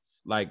rim,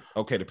 like,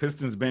 okay, the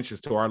Pistons bench is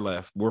to our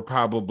left. We're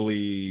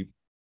probably,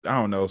 I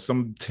don't know,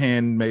 some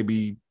 10,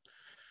 maybe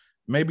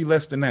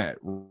less than that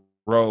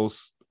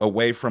rows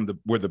away from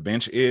where the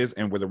bench is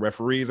and where the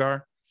referees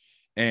are.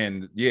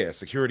 And yeah,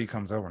 security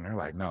comes over and they're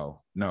like,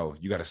 no,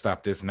 you got to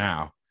stop this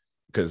now.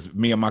 Because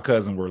me and my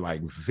cousin were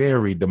like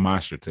very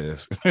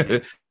demonstrative,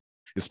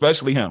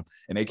 especially him.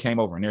 And they came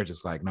over and they're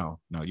just like, no,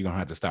 you're going to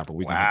have to stop it.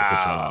 We're going to have to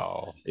put y'all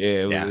out.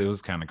 Yeah, it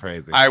was kind of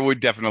crazy. I would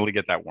definitely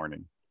get that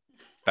warning.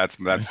 That's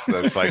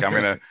like,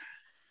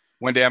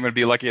 one day I'm going to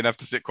be lucky enough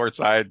to sit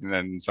courtside, and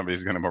then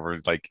somebody's going to come over and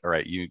it's like, all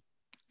right, you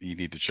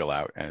need to chill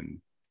out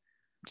and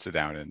sit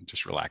down and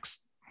just relax.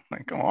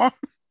 Like, come on.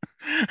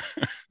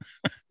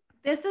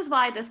 This is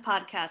why this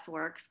podcast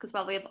works, because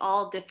while we have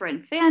all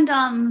different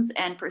fandoms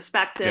and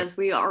perspectives,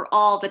 we are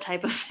all the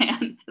type of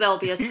fan that'll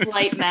be a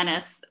slight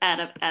menace at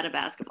a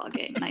basketball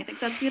game. And I think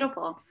that's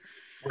beautiful.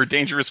 We're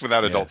dangerous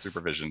without adult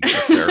supervision.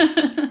 That's fair.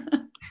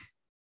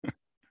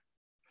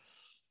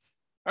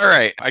 All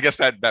right. I guess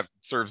that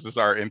serves as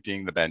our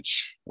emptying the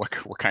bench. What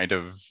kind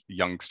of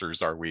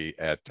youngsters are we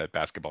at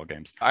basketball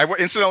games? I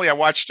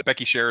watched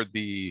Becky share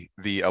the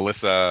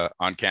Alyssa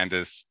on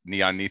Candace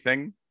neon knee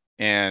thing.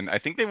 And I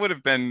think they would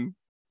have been,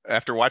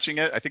 after watching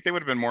it, I think they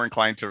would have been more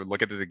inclined to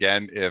look at it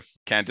again if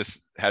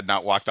Candace had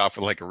not walked off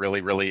with like a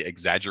really, really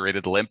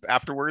exaggerated limp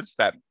afterwards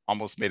that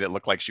almost made it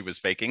look like she was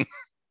faking.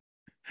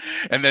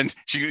 And then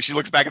she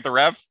looks back at the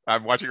ref.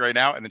 I'm watching right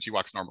now, and then she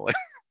walks normally.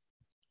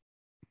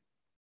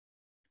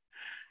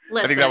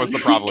 Listen, I think that was the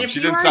problem. If she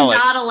you didn't are sell it.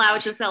 Not allowed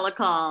to sell a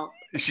call.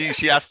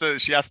 She has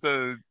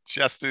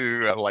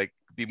to like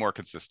be more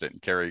consistent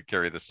and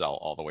carry the sell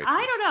all the way through.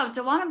 I don't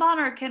know. DeWanna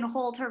Bonner can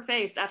hold her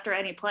face after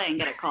any play and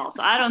get a call.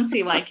 So I don't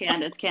see why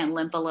Candace can't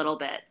limp a little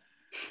bit.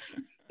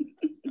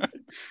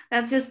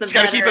 That's just the. She's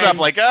got to keep it up.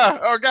 Like,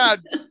 oh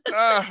God,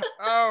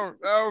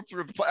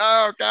 through the play.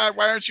 Oh God,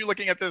 why aren't you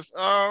looking at this?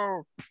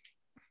 Oh.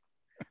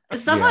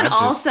 Someone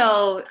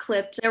also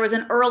clipped. There was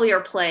an earlier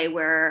play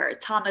where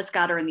Thomas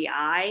got her in the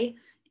eye,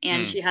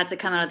 and she had to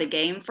come out of the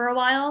game for a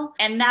while.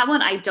 And that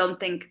one, I don't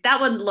think that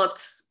one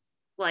looked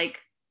like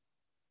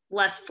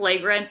less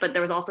flagrant, but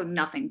there was also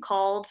nothing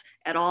called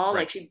at all.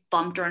 Right. Like she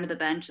bumped her into the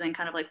bench and then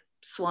kind of like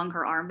swung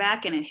her arm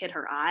back and it hit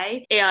her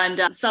eye.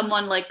 And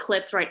someone like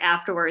clipped right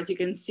afterwards. You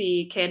can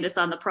see Candace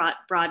on the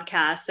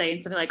broadcast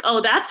saying something like,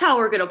 "Oh, that's how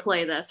we're going to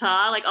play this,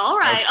 huh?" Like, all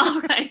right.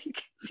 You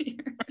can see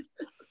her.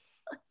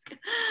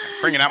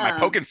 Bringing out my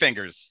poking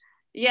fingers.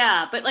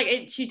 Yeah, but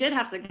like she did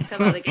have to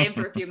come out of the game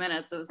for a few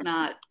minutes. It was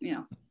not,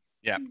 Yeah.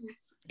 Yep.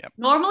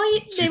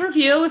 Normally they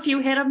review if you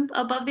hit him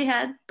above the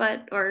head,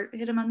 or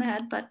hit him on the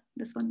head, but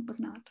this one was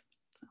not.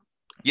 So.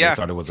 Yeah, I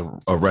thought it was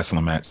a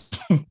wrestling match.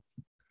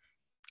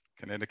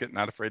 Connecticut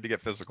not afraid to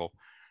get physical.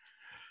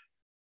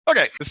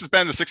 Okay, this has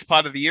been the sixth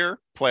pod of the year,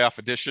 playoff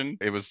edition.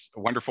 It was a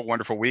wonderful,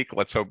 wonderful week.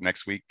 Let's hope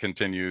next week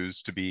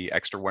continues to be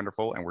extra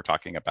wonderful, and we're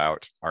talking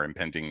about our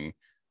impending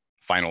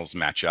finals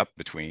matchup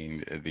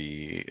between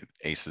the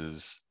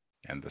Aces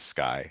and the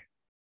Sky.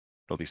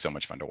 It'll be so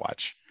much fun to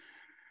watch.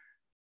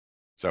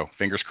 So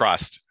fingers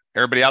crossed.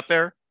 Everybody out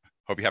there,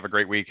 hope you have a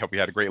great week. Hope you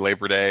had a great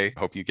Labor Day.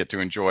 Hope you get to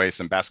enjoy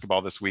some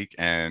basketball this week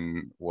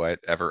and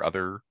whatever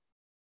other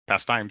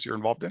pastimes you're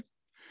involved in.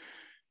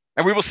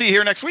 And we will see you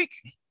here next week.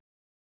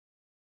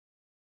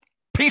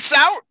 Peace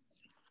out.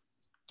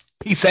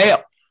 Peace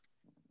out.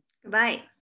 Goodbye.